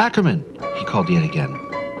 "Mr. Ackerman," he called yet again,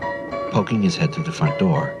 poking his head through the front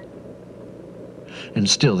door. And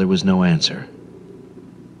still there was no answer.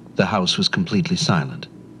 The house was completely silent.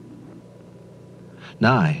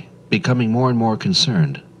 Nye, becoming more and more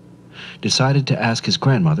concerned, decided to ask his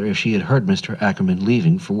grandmother if she had heard Mr. Ackerman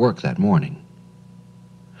leaving for work that morning.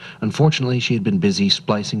 Unfortunately, she had been busy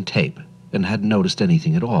splicing tape and hadn't noticed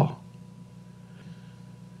anything at all.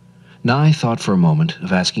 Nye thought for a moment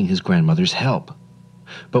of asking his grandmother's help,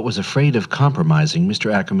 but was afraid of compromising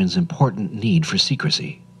Mr. Ackerman's important need for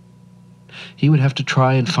secrecy. He would have to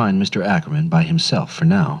try and find Mr. Ackerman by himself for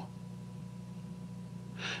now.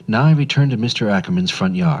 Nye returned to Mr. Ackerman's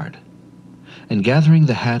front yard, and gathering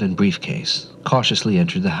the hat and briefcase, cautiously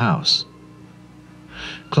entered the house.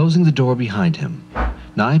 Closing the door behind him,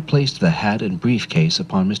 Nye placed the hat and briefcase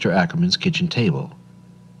upon Mr. Ackerman's kitchen table,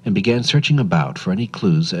 and began searching about for any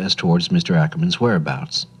clues as towards Mr. Ackerman's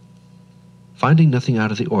whereabouts. Finding nothing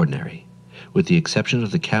out of the ordinary, with the exception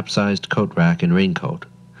of the capsized coat rack and raincoat,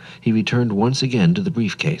 he returned once again to the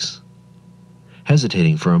briefcase.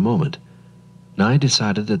 Hesitating for a moment, Nye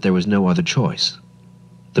decided that there was no other choice.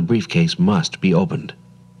 The briefcase must be opened.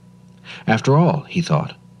 After all, he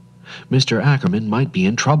thought, Mr. Ackerman might be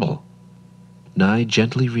in trouble. Nye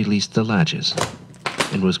gently released the latches,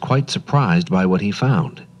 and was quite surprised by what he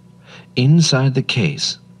found. Inside the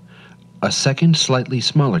case, a second, slightly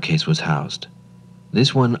smaller case was housed,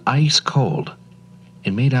 this one ice cold,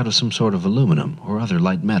 and made out of some sort of aluminum or other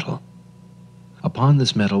light metal. Upon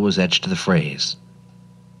this metal was etched the phrase,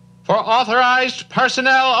 "For authorized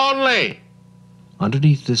personnel only."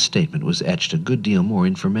 Underneath this statement was etched a good deal more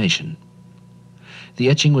information. The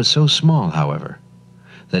etching was so small, however,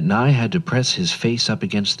 that Nye had to press his face up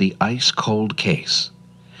against the ice-cold case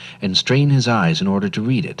and strain his eyes in order to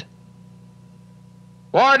read it.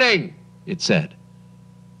 "Warning," it said.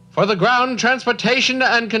 "For the ground transportation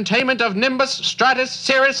and containment of nimbus, stratus,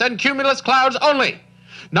 cirrus, and cumulus clouds only,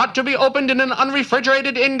 not to be opened in an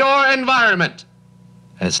unrefrigerated indoor environment."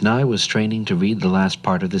 As Nye was straining to read the last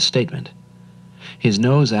part of this statement, his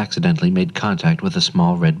nose accidentally made contact with a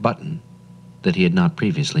small red button that he had not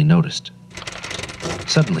previously noticed.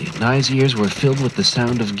 Suddenly, Nye's ears were filled with the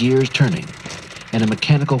sound of gears turning, and a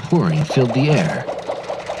mechanical whirring filled the air.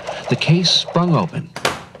 The case sprung open,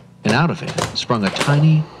 and out of it sprung a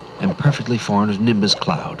tiny and perfectly formed nimbus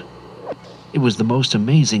cloud. It was the most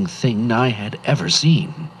amazing thing Nye had ever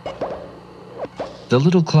seen. The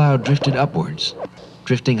little cloud drifted upwards,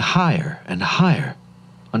 drifting higher and higher,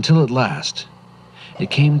 until at last it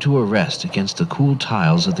came to a rest against the cool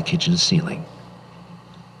tiles of the kitchen ceiling.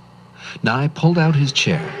 Nye pulled out his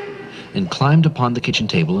chair and climbed upon the kitchen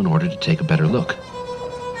table in order to take a better look.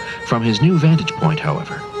 From his new vantage point,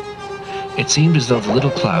 however, it seemed as though the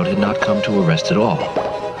little cloud had not come to a rest at all,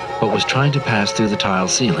 but was trying to pass through the tile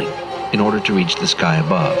ceiling in order to reach the sky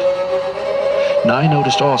above. Nye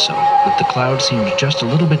noticed also that the cloud seemed just a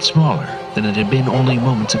little bit smaller than it had been only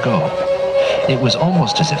moments ago. It was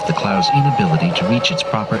almost as if the cloud's inability to reach its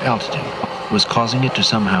proper altitude was causing it to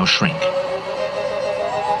somehow shrink.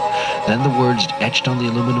 Then the words etched on the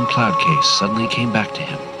aluminum cloud case suddenly came back to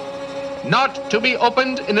him. "Not to be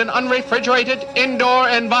opened in an unrefrigerated indoor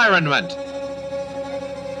environment."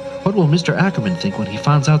 What will Mr. Ackerman think when he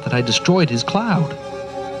finds out that I destroyed his cloud?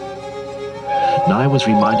 Nye was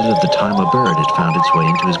reminded of the time a bird had found its way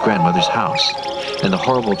into his grandmother's house, and the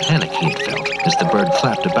horrible panic he had felt as the bird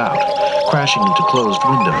flapped about, crashing into closed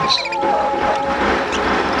windows.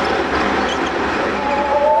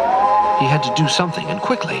 He had to do something, and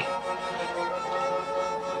quickly.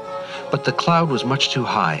 But the cloud was much too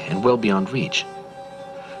high and well beyond reach.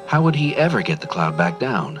 How would he ever get the cloud back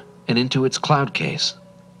down and into its cloud case?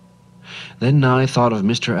 Then Nye thought of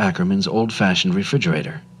Mr. Ackerman's old-fashioned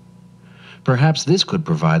refrigerator. Perhaps this could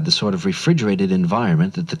provide the sort of refrigerated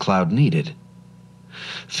environment that the cloud needed.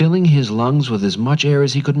 Filling his lungs with as much air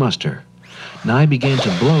as he could muster, Nye began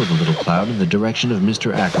to blow the little cloud in the direction of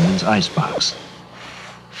Mr. Ackerman's icebox.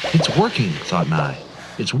 "It's working," thought Nye.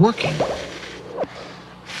 "It's working."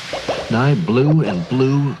 Nye blew and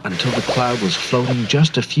blew until the cloud was floating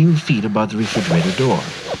just a few feet above the refrigerator door.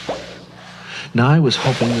 Nye was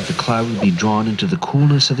hoping that the cloud would be drawn into the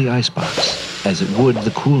coolness of the icebox, as it would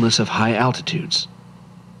the coolness of high altitudes.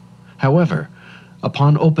 However,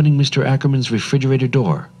 upon opening Mr. Ackerman's refrigerator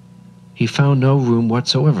door, he found no room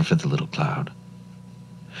whatsoever for the little cloud.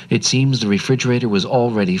 It seems the refrigerator was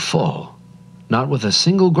already full, not with a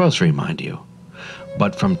single grocery, mind you,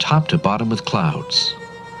 but from top to bottom with clouds.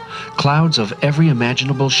 Clouds of every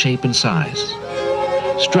imaginable shape and size.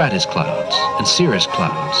 Stratus clouds and cirrus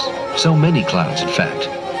clouds. So many clouds, in fact,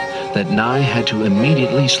 that Nye had to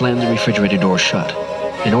immediately slam the refrigerator door shut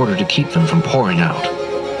in order to keep them from pouring out.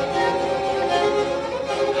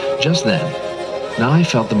 Just then, Nye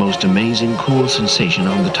felt the most amazing cool sensation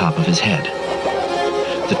on the top of his head.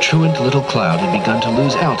 The truant little cloud had begun to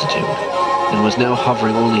lose altitude and was now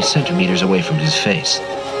hovering only centimeters away from his face.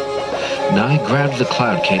 Nye grabbed the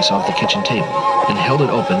cloud case off the kitchen table and held it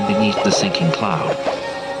open beneath the sinking cloud.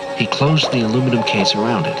 He closed the aluminum case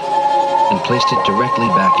around it and placed it directly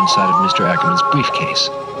back inside of Mr. Ackerman's briefcase,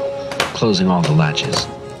 closing all the latches.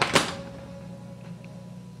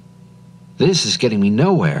 "This is getting me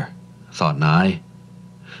nowhere," thought Nye,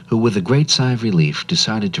 who with a great sigh of relief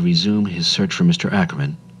decided to resume his search for Mr.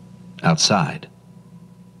 Ackerman outside.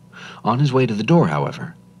 On his way to the door,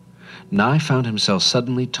 however, Nye found himself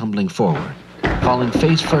suddenly tumbling forward, falling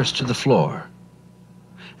face first to the floor.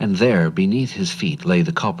 And there, beneath his feet, lay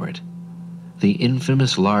the culprit, the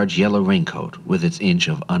infamous large yellow raincoat with its inch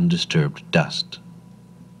of undisturbed dust.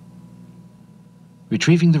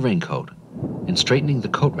 Retrieving the raincoat and straightening the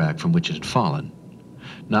coat rack from which it had fallen,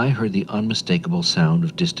 Nye heard the unmistakable sound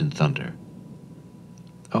of distant thunder.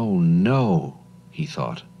 "Oh no," he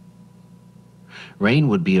thought. Rain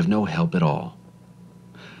would be of no help at all.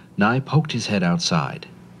 Nye poked his head outside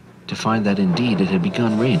to find that indeed it had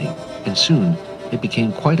begun raining, and soon it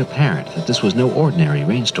became quite apparent that this was no ordinary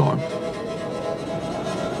rainstorm.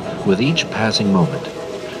 With each passing moment,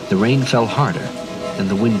 the rain fell harder and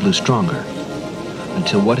the wind blew stronger,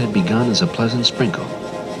 until what had begun as a pleasant sprinkle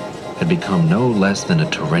had become no less than a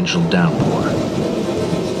torrential downpour.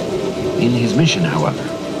 In his mission, however,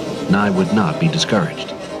 Nye would not be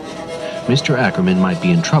discouraged. Mr. Ackerman might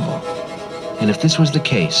be in trouble, and if this was the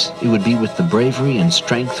case, it would be with the bravery and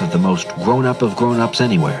strength of the most grown-up of grown-ups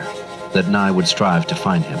anywhere that Nye would strive to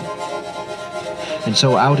find him. And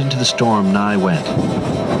so out into the storm Nye went,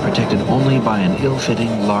 protected only by an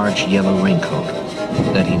ill-fitting large yellow raincoat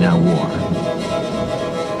that he now wore.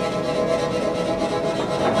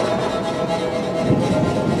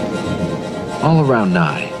 All around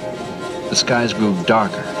Nye, the skies grew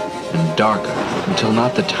darker and darker until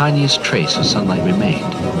not the tiniest trace of sunlight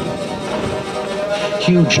remained.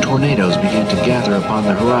 Huge tornadoes began to gather upon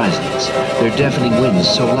the horizons, their deafening winds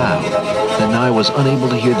so loud that Nye was unable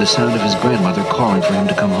to hear the sound of his grandmother calling for him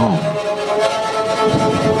to come home.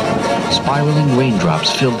 Spiraling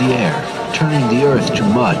raindrops filled the air, turning the earth to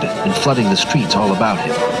mud and flooding the streets all about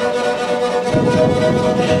him.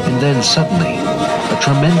 And then suddenly, a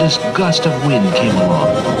tremendous gust of wind came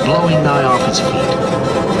along, blowing Nye off his feet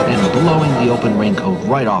and blowing the open raincoat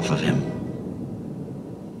right off of him.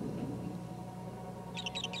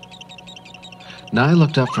 Nye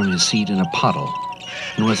looked up from his seat in a puddle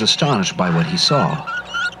and was astonished by what he saw.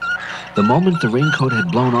 The moment the raincoat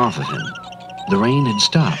had blown off of him, the rain had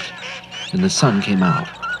stopped and the sun came out.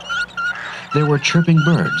 There were chirping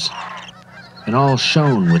birds, and all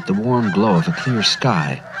shone with the warm glow of a clear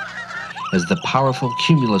sky, as the powerful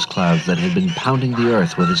cumulus clouds that had been pounding the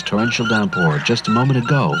earth with its torrential downpour just a moment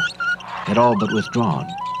ago had all but withdrawn.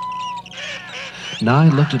 Nye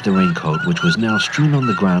looked at the raincoat, which was now strewn on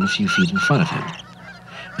the ground a few feet in front of him,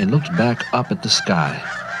 and looked back up at the sky.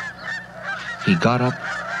 He got up,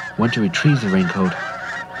 went to retrieve the raincoat,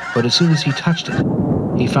 but as soon as he touched it,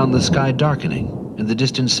 he found the sky darkening and the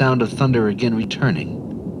distant sound of thunder again returning.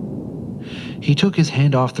 He took his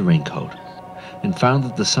hand off the raincoat, and found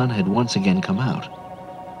that the sun had once again come out.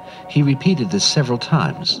 He repeated this several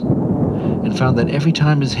times, and found that every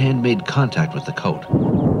time his hand made contact with the coat,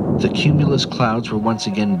 the cumulus clouds were once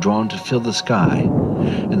again drawn to fill the sky,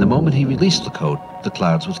 and the moment he released the coat, the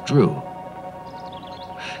clouds withdrew.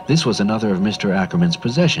 This was another of Mr. Ackerman's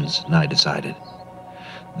possessions, Nye decided,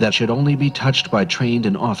 that should only be touched by trained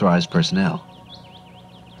and authorized personnel.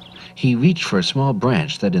 He reached for a small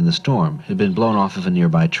branch that in the storm had been blown off of a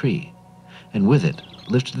nearby tree, and with it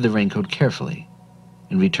lifted the raincoat carefully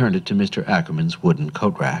and returned it to Mr. Ackerman's wooden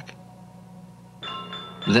coat rack.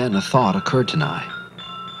 Then a thought occurred to Nye.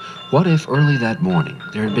 What if early that morning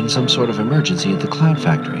there had been some sort of emergency at the cloud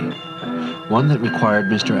factory, one that required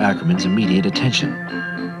Mr. Ackerman's immediate attention?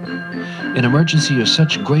 An emergency of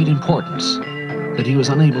such great importance that he was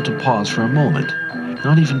unable to pause for a moment,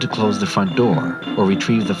 not even to close the front door or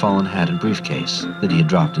retrieve the fallen hat and briefcase that he had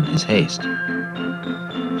dropped in his haste.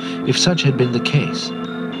 If such had been the case,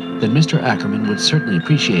 then Mr. Ackerman would certainly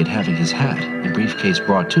appreciate having his hat and briefcase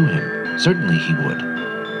brought to him. Certainly he would,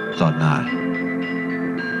 thought Nye.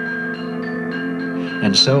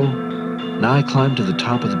 And so, Nye climbed to the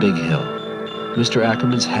top of the big hill, Mr.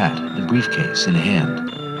 Ackerman's hat and briefcase in hand,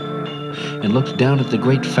 and looked down at the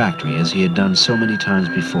great factory as he had done so many times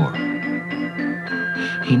before.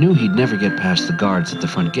 He knew he'd never get past the guards at the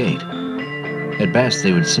front gate. At best,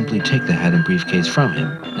 they would simply take the hat and briefcase from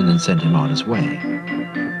him and then send him on his way.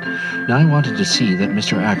 Nye wanted to see that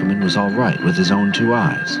Mr. Ackerman was all right with his own two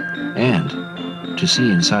eyes, and to see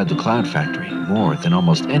inside the cloud factory more than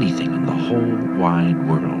almost anything in the whole wide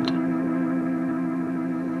world.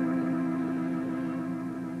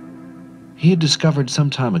 He had discovered some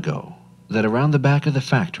time ago that around the back of the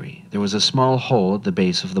factory there was a small hole at the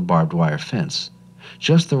base of the barbed wire fence,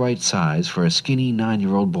 just the right size for a skinny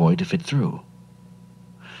 9-year-old boy to fit through.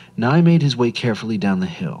 Nye made his way carefully down the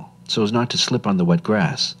hill, so as not to slip on the wet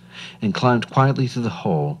grass, and climbed quietly through the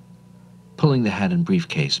hole, pulling the hat and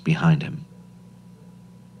briefcase behind him.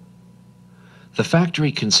 The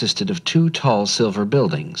factory consisted of 2 tall silver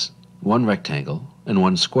buildings, one rectangle and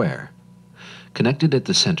one square, connected at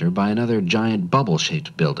the center by another giant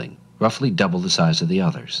bubble-shaped building, roughly double the size of the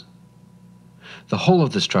others. The whole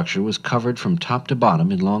of the structure was covered from top to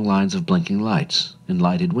bottom in long lines of blinking lights and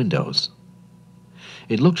lighted windows.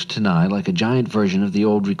 It looked to Nye like a giant version of the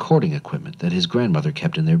old recording equipment that his grandmother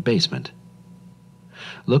kept in their basement.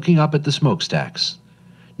 Looking up at the smokestacks,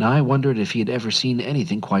 Nye wondered if he had ever seen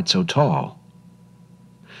anything quite so tall.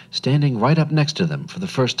 Standing right up next to them for the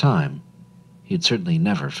first time, he had certainly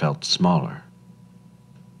never felt smaller.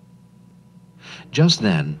 Just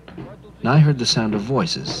then, Nye heard the sound of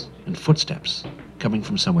voices and footsteps coming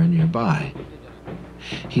from somewhere nearby.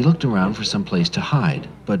 He looked around for some place to hide,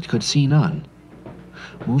 but could see none.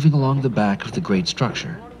 Moving along the back of the great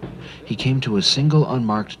structure, he came to a single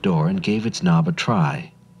unmarked door and gave its knob a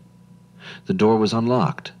try. The door was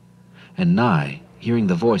unlocked, and Nye, hearing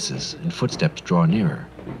the voices and footsteps draw nearer,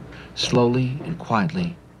 slowly and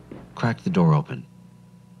quietly cracked the door open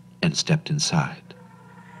and stepped inside.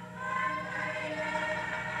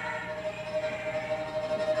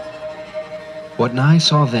 What Nye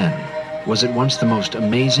saw then was at once the most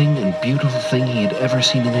amazing and beautiful thing he had ever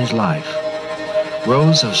seen in his life.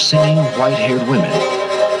 Rows of singing, white-haired women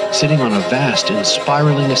sitting on a vast and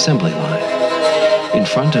spiraling assembly line. In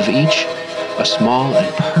front of each, a small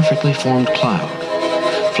and perfectly formed cloud,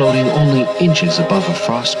 floating only inches above a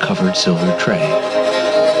frost-covered silver tray.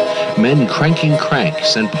 Men cranking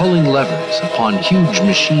cranks and pulling levers upon huge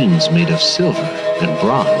machines made of silver and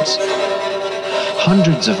bronze.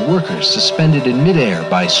 Hundreds of workers suspended in midair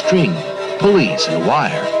by string, pulleys, and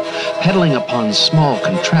wire, pedaling upon small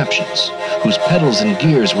contraptions whose pedals and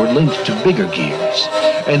gears were linked to bigger gears,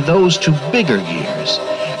 and those to bigger gears,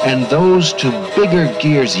 and those to bigger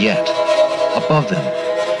gears yet. Above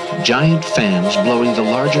them, giant fans blowing the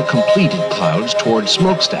larger completed clouds toward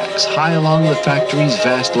smokestacks high along the factory's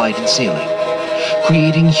vast lighted ceiling,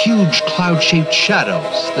 creating huge cloud-shaped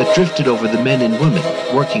shadows that drifted over the men and women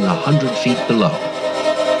working 100 feet below.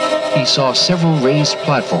 He saw several raised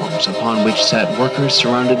platforms upon which sat workers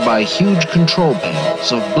surrounded by huge control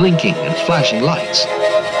panels of blinking and flashing lights,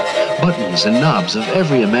 buttons and knobs of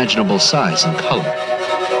every imaginable size and color,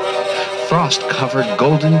 frost-covered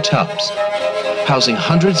golden tubs housing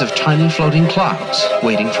hundreds of tiny floating clouds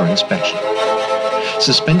waiting for inspection.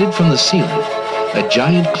 Suspended from the ceiling, a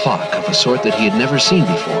giant clock of a sort that he had never seen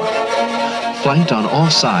before, flanked on all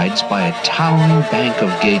sides by a towering bank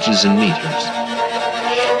of gauges and meters.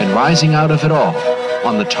 And rising out of it all,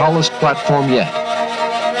 on the tallest platform yet,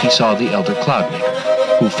 he saw the elder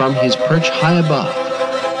Cloudmaker, who from his perch high above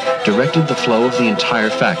directed the flow of the entire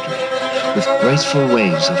factory, with graceful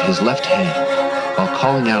waves of his left hand, while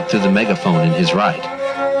calling out through the megaphone in his right.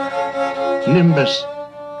 Nimbus,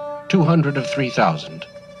 200 of 3,000.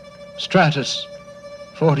 Stratus,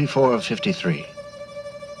 44 of 53.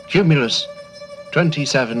 Cumulus,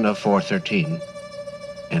 27 of 413.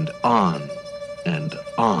 And on and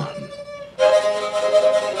on.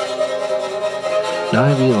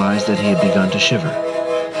 Nye realized that he had begun to shiver,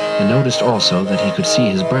 and noticed also that he could see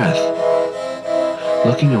his breath.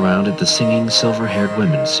 Looking around at the singing, silver-haired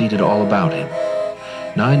women seated all about him,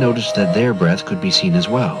 Nye noticed that their breath could be seen as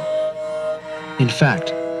well. In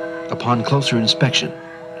fact, upon closer inspection,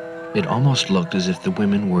 it almost looked as if the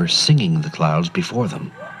women were singing the clouds before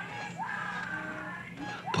them.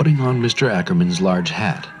 Putting on Mr. Ackerman's large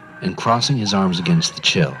hat and crossing his arms against the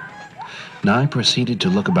chill, Nye proceeded to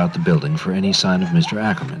look about the building for any sign of Mr.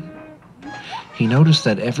 Ackerman. He noticed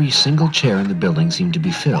that every single chair in the building seemed to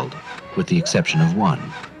be filled, with the exception of one,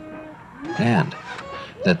 and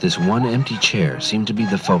that this one empty chair seemed to be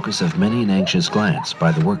the focus of many an anxious glance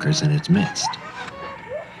by the workers in its midst.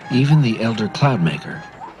 Even the elder cloudmaker,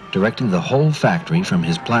 directing the whole factory from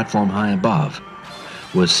his platform high above,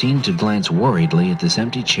 was seen to glance worriedly at this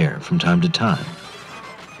empty chair from time to time.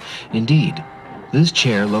 Indeed, this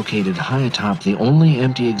chair, located high atop the only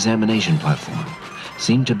empty examination platform,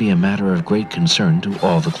 seemed to be a matter of great concern to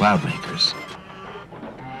all the cloudmakers.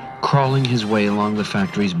 Crawling his way along the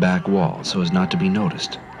factory's back wall so as not to be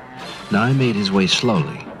noticed, Nye made his way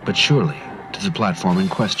slowly but surely to the platform in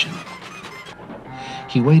question.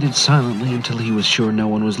 He waited silently until he was sure no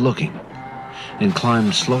one was looking, and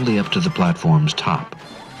climbed slowly up to the platform's top.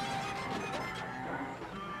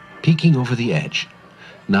 Peeking over the edge,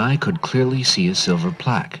 Nye could clearly see a silver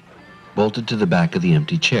plaque, bolted to the back of the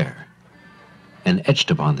empty chair. And etched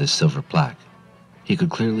upon this silver plaque, he could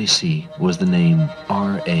clearly see was the name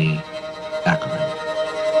R.A. Ackerman.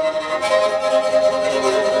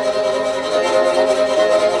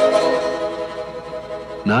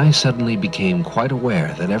 Nye suddenly became quite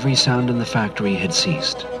aware that every sound in the factory had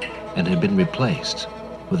ceased and had been replaced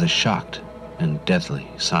with a shocked and deathly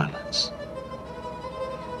silence.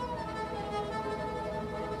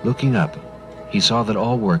 Looking up, he saw that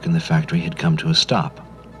all work in the factory had come to a stop,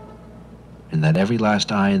 and that every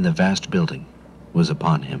last eye in the vast building was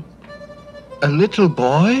upon him. "A little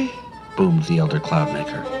boy?" boomed the elder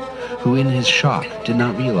cloudmaker, who in his shock did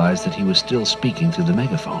not realize that he was still speaking through the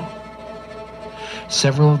megaphone.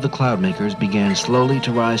 Several of the cloudmakers began slowly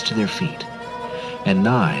to rise to their feet, and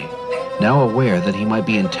Nye, now aware that he might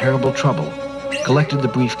be in terrible trouble, collected the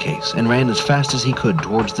briefcase and ran as fast as he could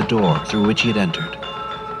towards the door through which he had entered.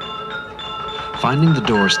 Finding the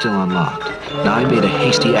door still unlocked, Nye made a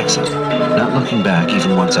hasty exit, not looking back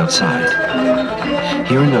even once outside.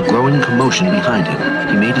 Hearing a growing commotion behind him,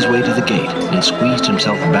 he made his way to the gate and squeezed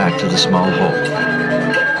himself back to the small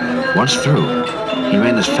hole. Once through, he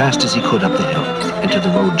ran as fast as he could up the hill and to the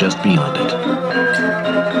road just beyond it.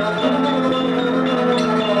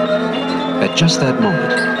 At just that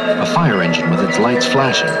moment, a fire engine with its lights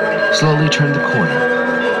flashing slowly turned the corner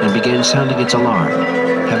and began sounding its alarm,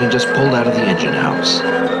 having just pulled out of the engine house.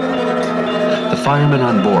 The firemen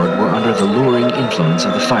on board were under the luring influence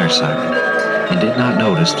of the fire siren and did not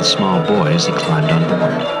notice the small boy as he climbed on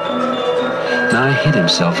board. Nye hid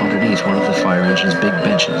himself underneath one of the fire engine's big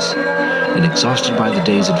benches and, exhausted by the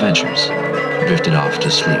day's adventures, drifted off to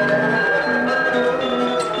sleep.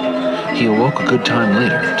 He awoke a good time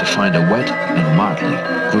later to find a wet and motley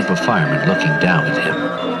group of firemen looking down at him.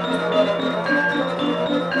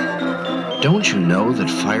 "Don't you know that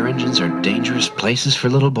fire engines are dangerous places for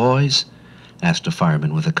little boys?" asked a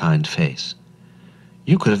fireman with a kind face.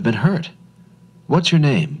 "You could have been hurt. What's your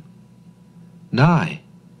name?" "Nye,"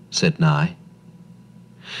 said Nye.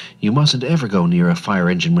 "You mustn't ever go near a fire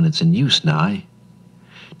engine when it's in use, Nye.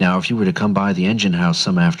 Now, if you were to come by the engine house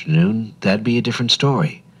some afternoon, that'd be a different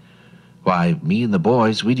story. Why, me and the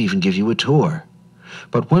boys, we'd even give you a tour.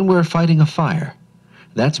 But when we're fighting a fire,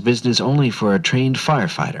 that's business only for a trained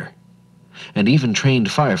firefighter. And even trained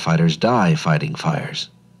firefighters die fighting fires.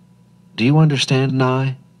 Do you understand,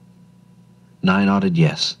 Nye?" Nye nodded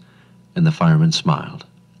yes, and the fireman smiled.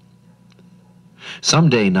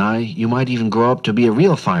 "Someday, Nye, you might even grow up to be a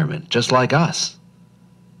real fireman, just like us."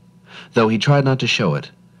 Though he tried not to show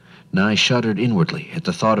it, Nye shuddered inwardly at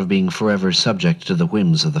the thought of being forever subject to the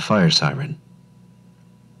whims of the fire siren.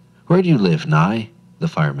 "Where do you live, Nye?" the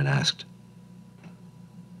fireman asked.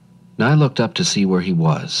 Nye looked up to see where he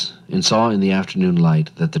was, and saw in the afternoon light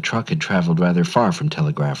that the truck had traveled rather far from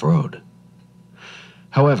Telegraph Road.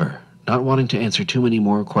 However, not wanting to answer too many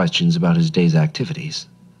more questions about his day's activities,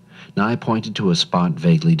 Nye pointed to a spot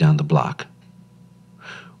vaguely down the block.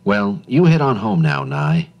 Well, you head on home now,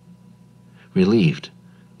 Nye. Relieved,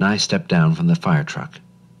 Nye stepped down from the fire truck.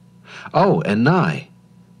 Oh, and Nye,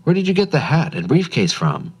 where did you get the hat and briefcase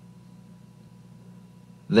from?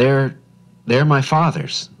 They're my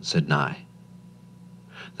father's, said Nye.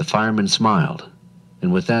 The fireman smiled,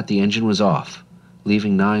 and with that the engine was off,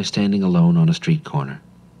 leaving Nye standing alone on a street corner.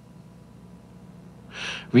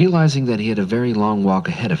 Realizing that he had a very long walk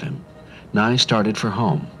ahead of him, Nye started for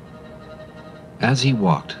home. As he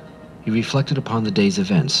walked, he reflected upon the day's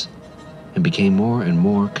events and became more and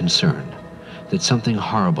more concerned that something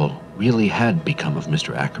horrible really had become of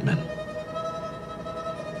Mr. Ackerman.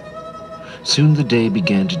 Soon the day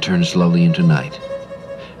began to turn slowly into night,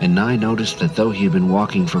 and Nye noticed that though he had been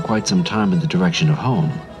walking for quite some time in the direction of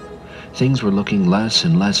home, things were looking less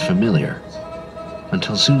and less familiar,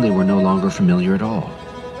 until soon they were no longer familiar at all.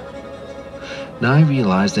 Nye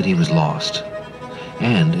realized that he was lost,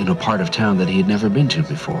 and in a part of town that he had never been to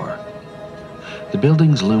before. The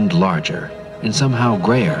buildings loomed larger and somehow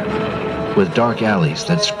grayer, with dark alleys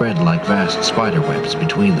that spread like vast spider webs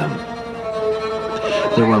between them.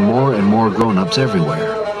 There were more and more grown-ups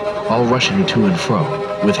everywhere, all rushing to and fro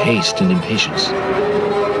with haste and impatience.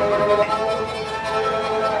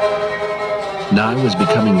 Nye was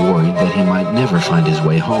becoming worried that he might never find his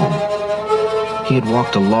way home. He had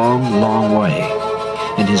walked a long, long way,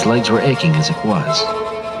 and his legs were aching as it was.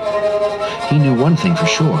 He knew one thing for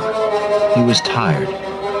sure. He was tired,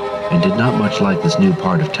 and did not much like this new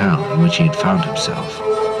part of town in which he had found himself.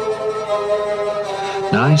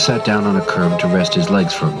 Nye sat down on a curb to rest his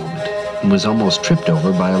legs for a moment, and was almost tripped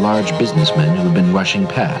over by a large businessman who had been rushing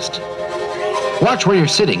past. "Watch where you're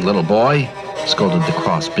sitting, little boy," scolded the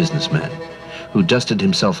cross businessman, who dusted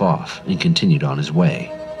himself off and continued on his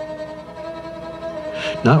way.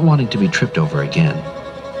 Not wanting to be tripped over again,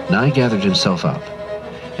 Nye gathered himself up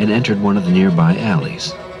and entered one of the nearby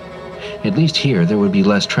alleys. At least here there would be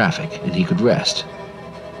less traffic, and he could rest.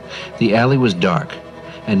 The alley was dark,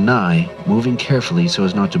 and Nye, moving carefully so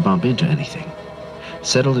as not to bump into anything,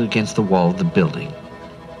 settled against the wall of the building,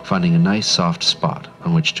 finding a nice soft spot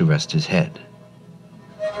on which to rest his head.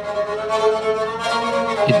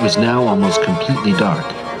 It was now almost completely dark,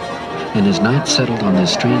 and as night settled on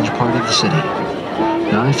this strange part of the city,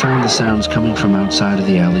 Nye found the sounds coming from outside of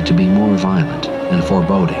the alley to be more violent and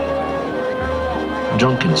foreboding.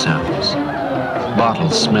 Drunken sounds,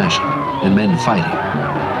 bottles smashing, and men fighting.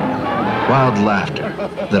 Wild laughter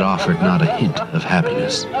that offered not a hint of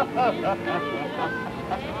happiness.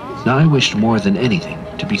 Nye wished more than anything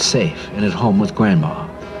to be safe and at home with Grandma.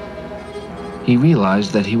 He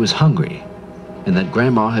realized that he was hungry, and that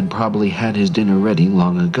Grandma had probably had his dinner ready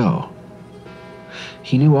long ago.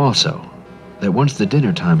 He knew also that once the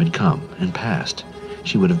dinner time had come and passed,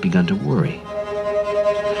 she would have begun to worry.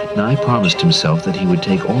 Nye promised himself that he would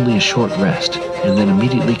take only a short rest and then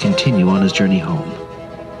immediately continue on his journey home.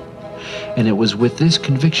 And it was with this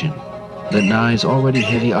conviction that Nye's already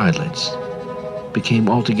heavy eyelids became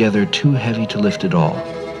altogether too heavy to lift at all,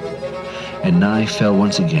 and Nye fell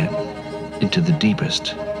once again into the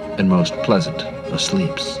deepest and most pleasant of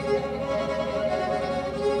sleeps.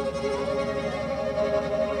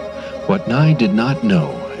 What Nye did not know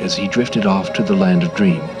as he drifted off to the land of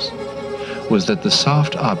dreams was that the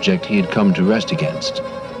soft object he had come to rest against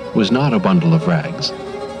was not a bundle of rags,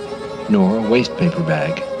 nor a waste paper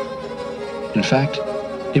bag. In fact,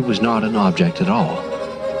 it was not an object at all.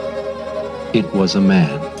 It was a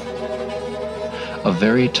man. A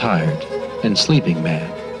very tired and sleeping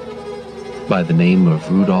man by the name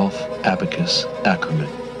of Rudolph Abacus Ackerman.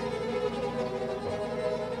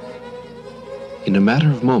 In a matter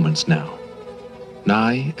of moments now,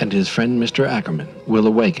 Nye and his friend Mr. Ackerman will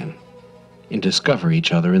awaken and discover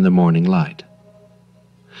each other in the morning light.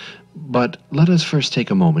 But let us first take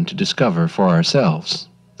a moment to discover for ourselves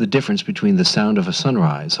the difference between the sound of a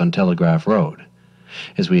sunrise on Telegraph Road,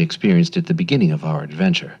 as we experienced at the beginning of our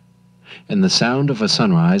adventure, and the sound of a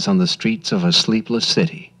sunrise on the streets of a sleepless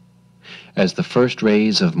city, as the first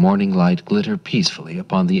rays of morning light glitter peacefully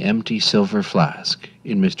upon the empty silver flask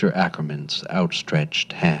in Mr. Ackerman's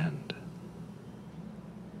outstretched hand.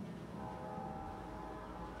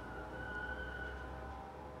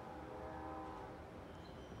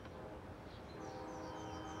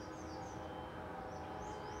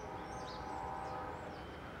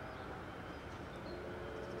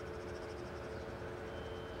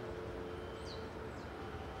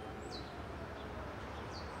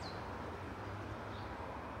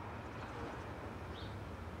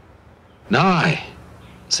 "Nye,"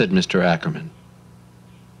 said Mr. Ackerman.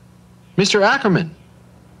 "Mr. Ackerman,"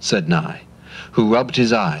 said Nye, who rubbed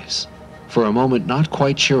his eyes, for a moment not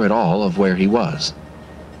quite sure at all of where he was.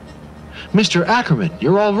 Mr. Ackerman,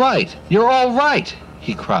 you're all right! You're all right!"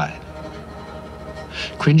 he cried.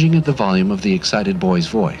 Cringing at the volume of the excited boy's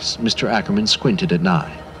voice, Mr. Ackerman squinted at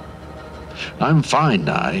Nye. "I'm fine,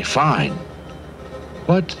 Nye, fine.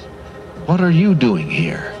 What are you doing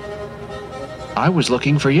here?" "I was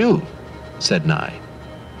looking for you," said Nye.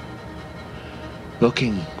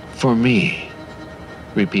 "Looking for me,"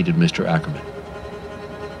 repeated Mr. Ackerman.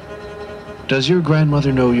 "Does your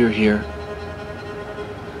grandmother know you're here?"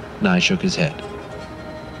 Nye shook his head.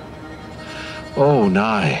 "Oh,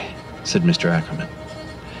 Nye," said Mr. Ackerman.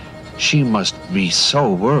 "She must be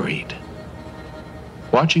so worried."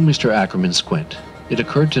 Watching Mr. Ackerman squint, it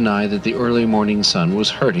occurred to Nye that the early morning sun was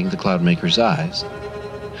hurting the cloudmaker's eyes.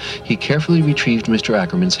 He carefully retrieved Mr.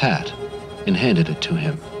 Ackerman's hat and handed it to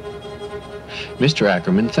him. Mr.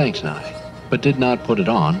 Ackerman thanked Nye, but did not put it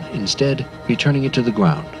on, instead returning it to the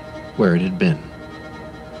ground, where it had been.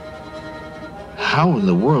 "How in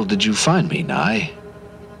the world did you find me, Nye?"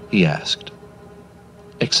 he asked.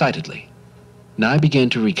 Excitedly, Nye began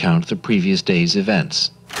to recount the previous day's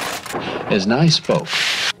events. As Nye spoke,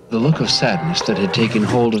 the look of sadness that had taken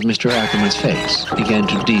hold of Mr. Ackerman's face began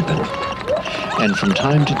to deepen, and from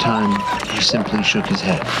time to time he simply shook his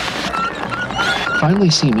head. Finally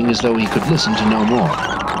seeming as though he could listen to no more,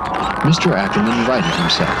 Mr. Ackerman righted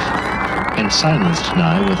himself, and silenced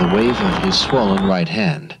Nye with a wave of his swollen right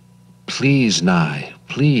hand. "Please, Nye,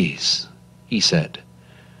 please," he said,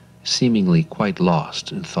 seemingly quite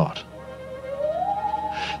lost in thought.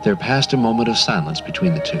 There passed a moment of silence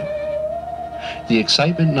between the two. The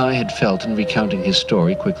excitement Nye had felt in recounting his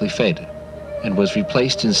story quickly faded, and was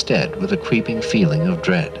replaced instead with a creeping feeling of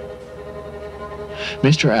dread.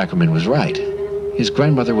 Mr. Ackerman was right. His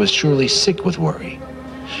grandmother was surely sick with worry,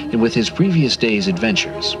 and with his previous day's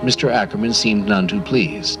adventures, Mr. Ackerman seemed none too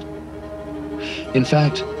pleased. In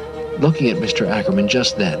fact, looking at Mr. Ackerman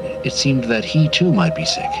just then, it seemed that he too might be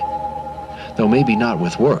sick, though maybe not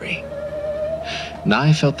with worry.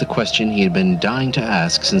 Nye felt the question he had been dying to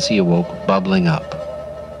ask since he awoke bubbling up.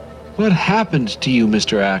 "What happened to you,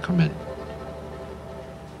 Mr. Ackerman?"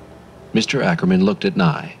 Mr. Ackerman looked at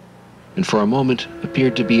Nye, and for a moment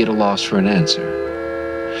appeared to be at a loss for an answer.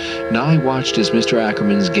 Nye watched as Mr.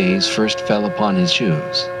 Ackerman's gaze first fell upon his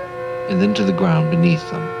shoes, and then to the ground beneath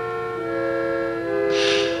them.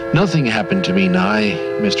 "Nothing happened to me, Nye,"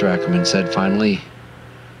 Mr. Ackerman said finally.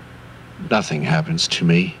 "Nothing happens to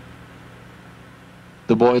me."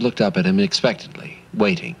 The boy looked up at him expectantly,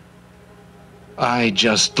 waiting. "I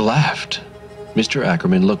just left." Mr.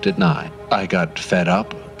 Ackerman looked at Nye. "I got fed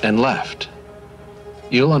up and left.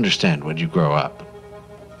 You'll understand when you grow up."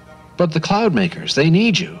 "But the Cloudmakers, they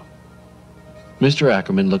need you." Mr.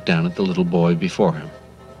 Ackerman looked down at the little boy before him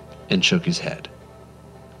and shook his head.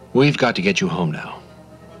 "We've got to get you home now,"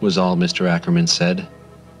 was all Mr. Ackerman said.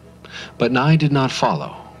 But Nye did not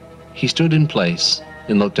follow. He stood in place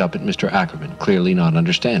and looked up at Mr. Ackerman, clearly not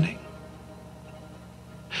understanding.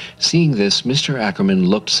 Seeing this, Mr. Ackerman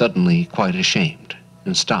looked suddenly quite ashamed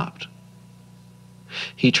and stopped.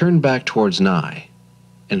 He turned back towards Nye,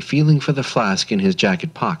 and feeling for the flask in his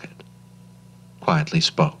jacket pocket, quietly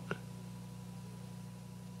spoke.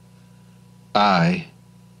 "I,"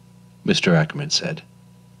 Mr. Ackerman said,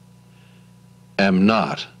 "am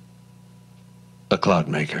not a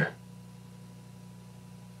Cloudmaker."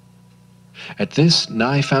 At this,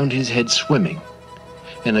 Nye found his head swimming,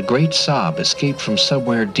 and a great sob escaped from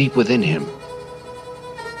somewhere deep within him.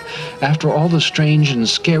 After all the strange and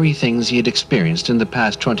scary things he had experienced in the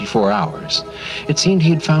past 24 hours, it seemed he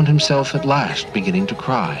had found himself at last beginning to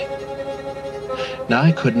cry.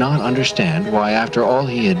 Nye could not understand why, after all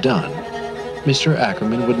he had done, Mr.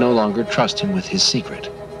 Ackerman would no longer trust him with his secret.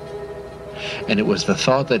 And it was the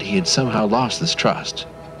thought that he had somehow lost this trust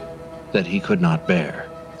that he could not bear.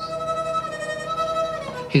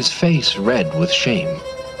 His face red with shame,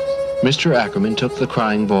 Mr. Ackerman took the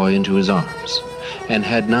crying boy into his arms, and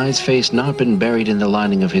had Nye's face not been buried in the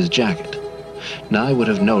lining of his jacket, Nye would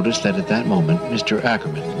have noticed that at that moment Mr.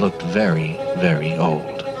 Ackerman looked very, very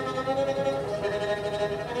old.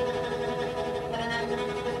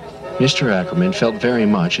 Mr. Ackerman felt very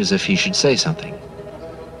much as if he should say something,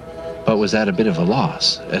 but was at a bit of a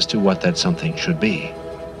loss as to what that something should be.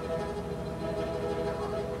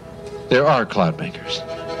 "There are Cloudmakers,"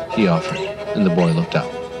 he offered, and the boy looked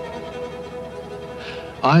up.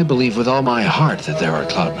 "I believe with all my heart that there are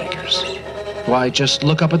Cloudmakers. Why, just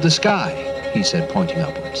look up at the sky," he said, pointing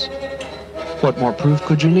upwards. "What more proof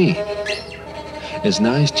could you need?" As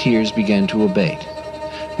Nye's tears began to abate,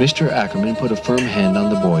 Mr. Ackerman put a firm hand on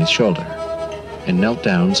the boy's shoulder and knelt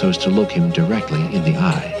down so as to look him directly in the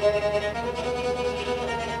eye.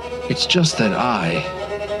 "It's just that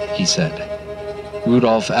he said.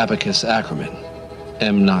 Rudolph Abacus Ackerman.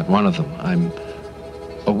 Am not one of them. I'm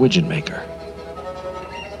a widget maker.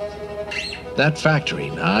 That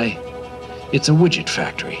factory, Nye, it's a widget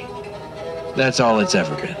factory. That's all it's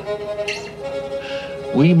ever been.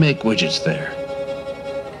 We make widgets there.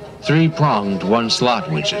 3-pronged, 1-slot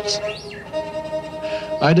widgets.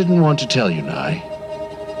 I didn't want to tell you, Nye.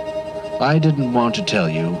 I didn't want to tell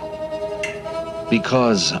you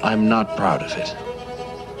because I'm not proud of it.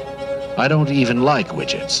 I don't even like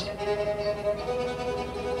widgets.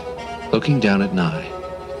 Looking down at Nye,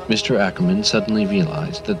 Mr. Ackerman suddenly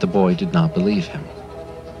realized that the boy did not believe him.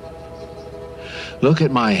 Look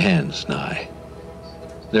at my hands, Nye.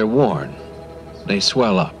 They're worn. They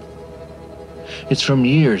swell up. It's from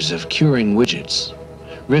years of curing widgets,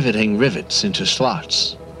 riveting rivets into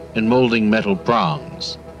slots, and molding metal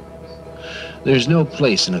prongs. There's no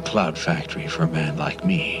place in a cloud factory for a man like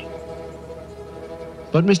me.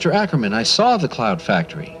 But Mr. Ackerman, I saw the cloud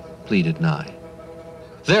factory, pleaded Nye.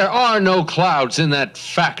 There are no clouds in that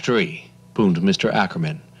factory, boomed Mr.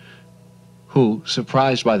 Ackerman, who,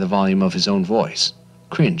 surprised by the volume of his own voice,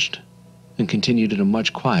 cringed and continued in a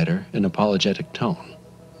much quieter and apologetic tone.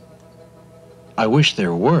 I wish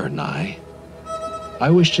there were, Nye. I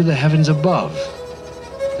wish to the heavens above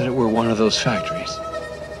that it were one of those factories.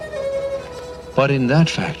 But in that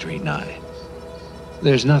factory, Nye,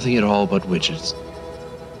 there's nothing at all but widgets.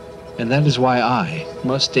 And that is why I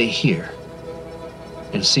must stay here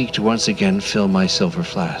and seek to once again fill my silver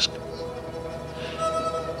flask.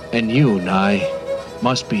 And you, Nye,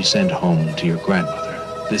 must be sent home to your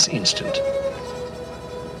grandmother this instant.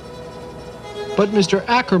 But Mr.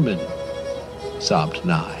 Ackerman, sobbed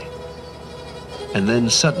Nye. And then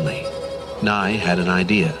suddenly, Nye had an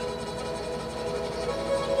idea.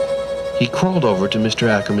 He crawled over to Mr.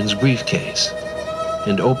 Ackerman's briefcase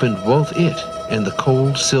and opened both it and the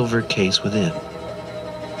cold silver case within.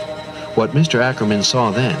 What Mr. Ackerman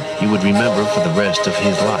saw then, he would remember for the rest of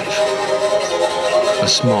his life. A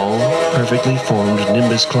small, perfectly formed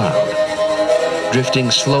nimbus cloud,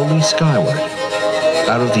 drifting slowly skyward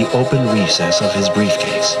out of the open recess of his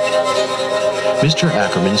briefcase. Mr.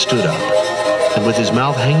 Ackerman stood up, and with his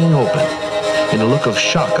mouth hanging open, and a look of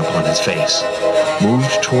shock upon his face,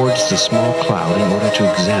 moved towards the small cloud in order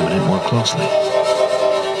to examine it more closely.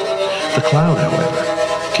 The cloud,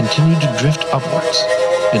 however, continued to drift upwards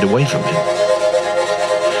and away from him.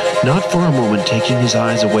 Not for a moment taking his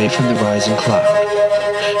eyes away from the rising cloud,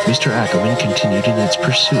 Mr. Ackerman continued in its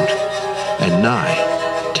pursuit, and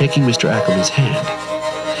Nye, taking Mr. Ackerman's hand,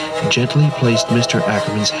 gently placed Mr.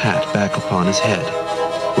 Ackerman's hat back upon his head,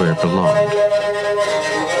 where it belonged.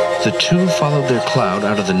 The two followed their cloud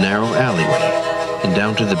out of the narrow alleyway and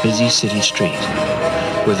down to the busy city street,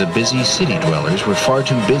 where the busy city dwellers were far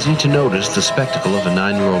too busy to notice the spectacle of a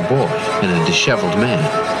 9-year-old boy and a disheveled man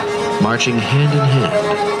marching hand in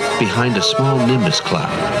hand behind a small nimbus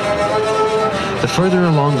cloud. The further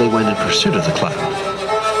along they went in pursuit of the cloud,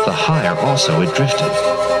 the higher also it drifted.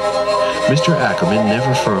 Mr. Ackerman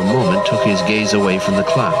never for a moment took his gaze away from the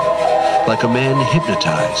cloud, like a man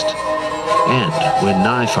hypnotized. And when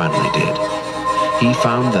Nye finally did, he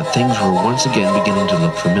found that things were once again beginning to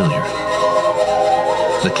look familiar.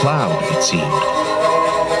 The cloud, it seemed,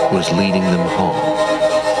 was leading them home.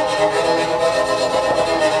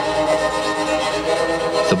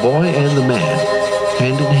 The boy and the man,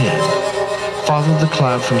 hand in hand, followed the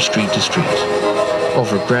cloud from street to street,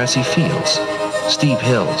 over grassy fields, steep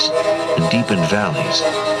hills, and deepened valleys,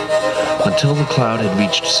 until the cloud had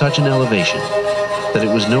reached such an elevation that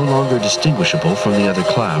it was no longer distinguishable from the other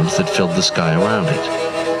clouds that filled the sky around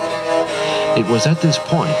it. It was at this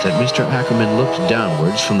point that Mr. Ackerman looked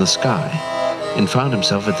downwards from the sky and found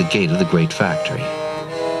himself at the gate of the great factory.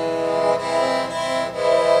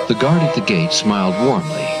 The guard at the gate smiled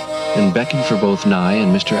warmly and beckoned for both Nye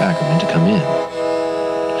and Mr. Ackerman to come in.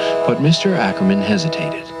 But Mr. Ackerman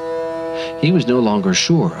hesitated. He was no longer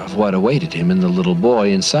sure of what awaited him and the little boy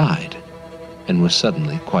inside, and was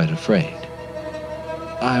suddenly quite afraid.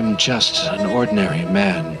 I'm just an ordinary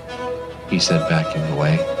man, he said, backing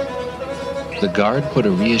away. The guard put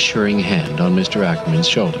a reassuring hand on Mr. Ackerman's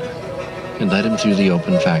shoulder and led him through the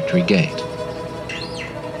open factory gate.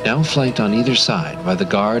 Now flanked on either side by the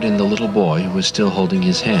guard and the little boy who was still holding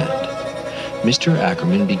his hand, Mr.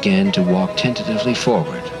 Ackerman began to walk tentatively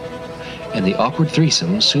forward, and the awkward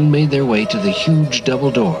threesome soon made their way to the huge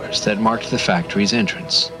double doors that marked the factory's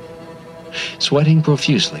entrance. Sweating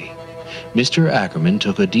profusely, Mr. Ackerman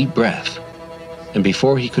took a deep breath, and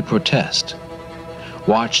before he could protest,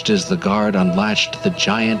 watched as the guard unlatched the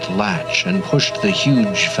giant latch and pushed the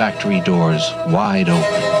huge factory doors wide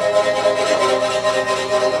open.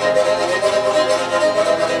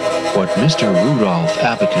 What Mr. Rudolph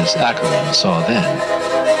Abacus Ackerman saw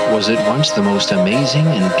then was at once the most amazing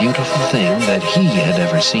and beautiful thing that he had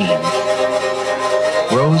ever seen.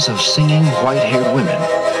 Rows of singing white-haired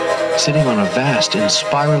women sitting on a vast and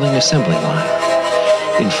spiraling assembly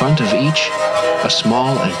line. In front of each, a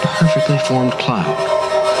small and perfectly formed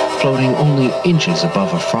cloud, floating only inches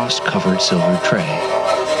above a frost-covered silver tray.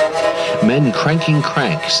 Men cranking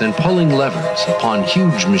cranks and pulling levers upon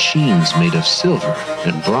huge machines made of silver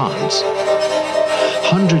and bronze.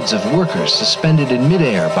 Hundreds of workers suspended in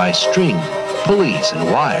midair by string, pulleys,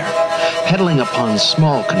 and wire, pedaling upon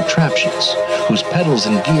small contraptions whose pedals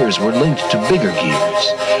and gears were linked to bigger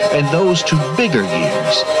gears, and those to bigger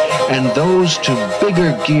gears, and those to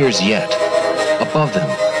bigger gears yet. Above them,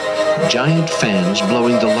 giant fans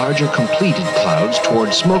blowing the larger completed clouds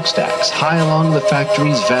toward smokestacks high along the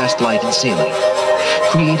factory's vast lighted ceiling,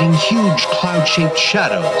 creating huge cloud-shaped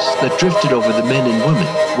shadows that drifted over the men and women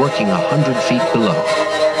working 100 feet below.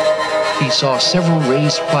 He saw several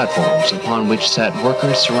raised platforms upon which sat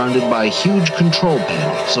workers surrounded by huge control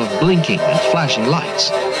panels of blinking and flashing lights,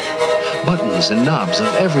 buttons and knobs of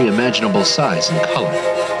every imaginable size and color,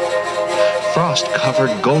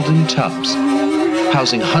 frost-covered golden tubs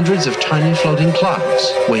housing hundreds of tiny floating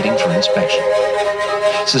clouds waiting for inspection.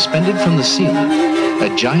 Suspended from the ceiling,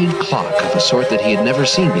 a giant clock of a sort that he had never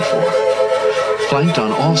seen before, flanked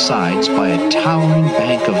on all sides by a towering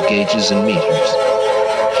bank of gauges and meters.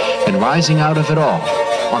 And rising out of it all,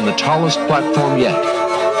 on the tallest platform yet,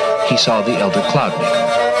 he saw the elder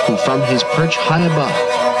cloudmaker, who from his perch high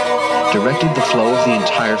above, directed the flow of the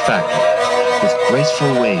entire factory with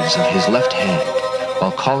graceful waves of his left hand,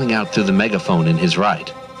 while calling out through the megaphone in his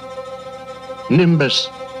right. Nimbus,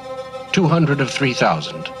 200 of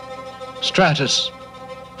 3,000. Stratus,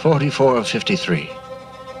 44 of 53.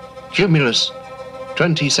 Cumulus,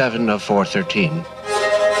 27 of 413. And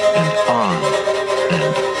on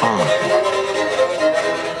and on.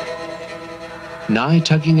 Nigh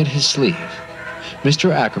tugging at his sleeve,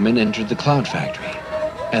 Mr. Ackerman entered the cloud factory,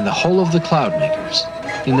 and the whole of the cloud makers,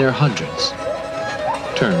 in their hundreds,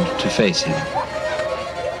 turned to face him.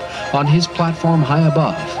 On his platform high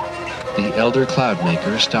above, the elder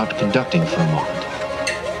cloudmaker stopped conducting for a moment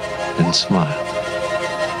and smiled.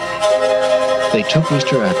 They took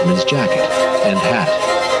Mr. Ackerman's jacket and hat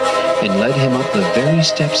and led him up the very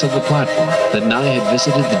steps of the platform that Nye had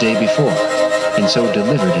visited the day before, and so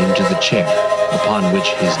delivered him to the chair upon which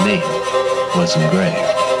his name was engraved.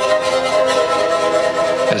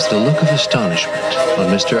 As the look of astonishment on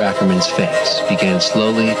Mr. Ackerman's face began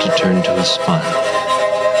slowly to turn to a smile,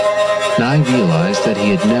 Nye realized that he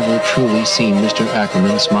had never truly seen Mr.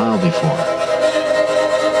 Ackerman smile before.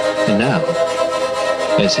 And now,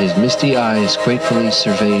 as his misty eyes gratefully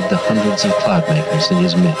surveyed the hundreds of cloudmakers in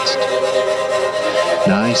his midst,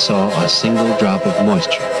 Nye saw a single drop of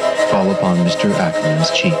moisture fall upon Mr.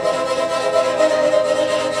 Ackerman's cheek.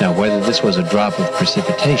 Now, whether this was a drop of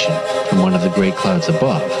precipitation from one of the great clouds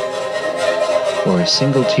above, or a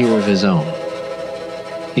single tear of his own,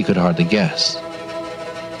 he could hardly guess.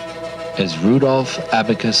 As Rudolph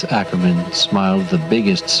Abacus Ackerman smiled the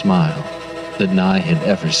biggest smile that Nye had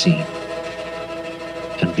ever seen,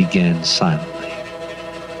 and began silently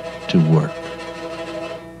to work.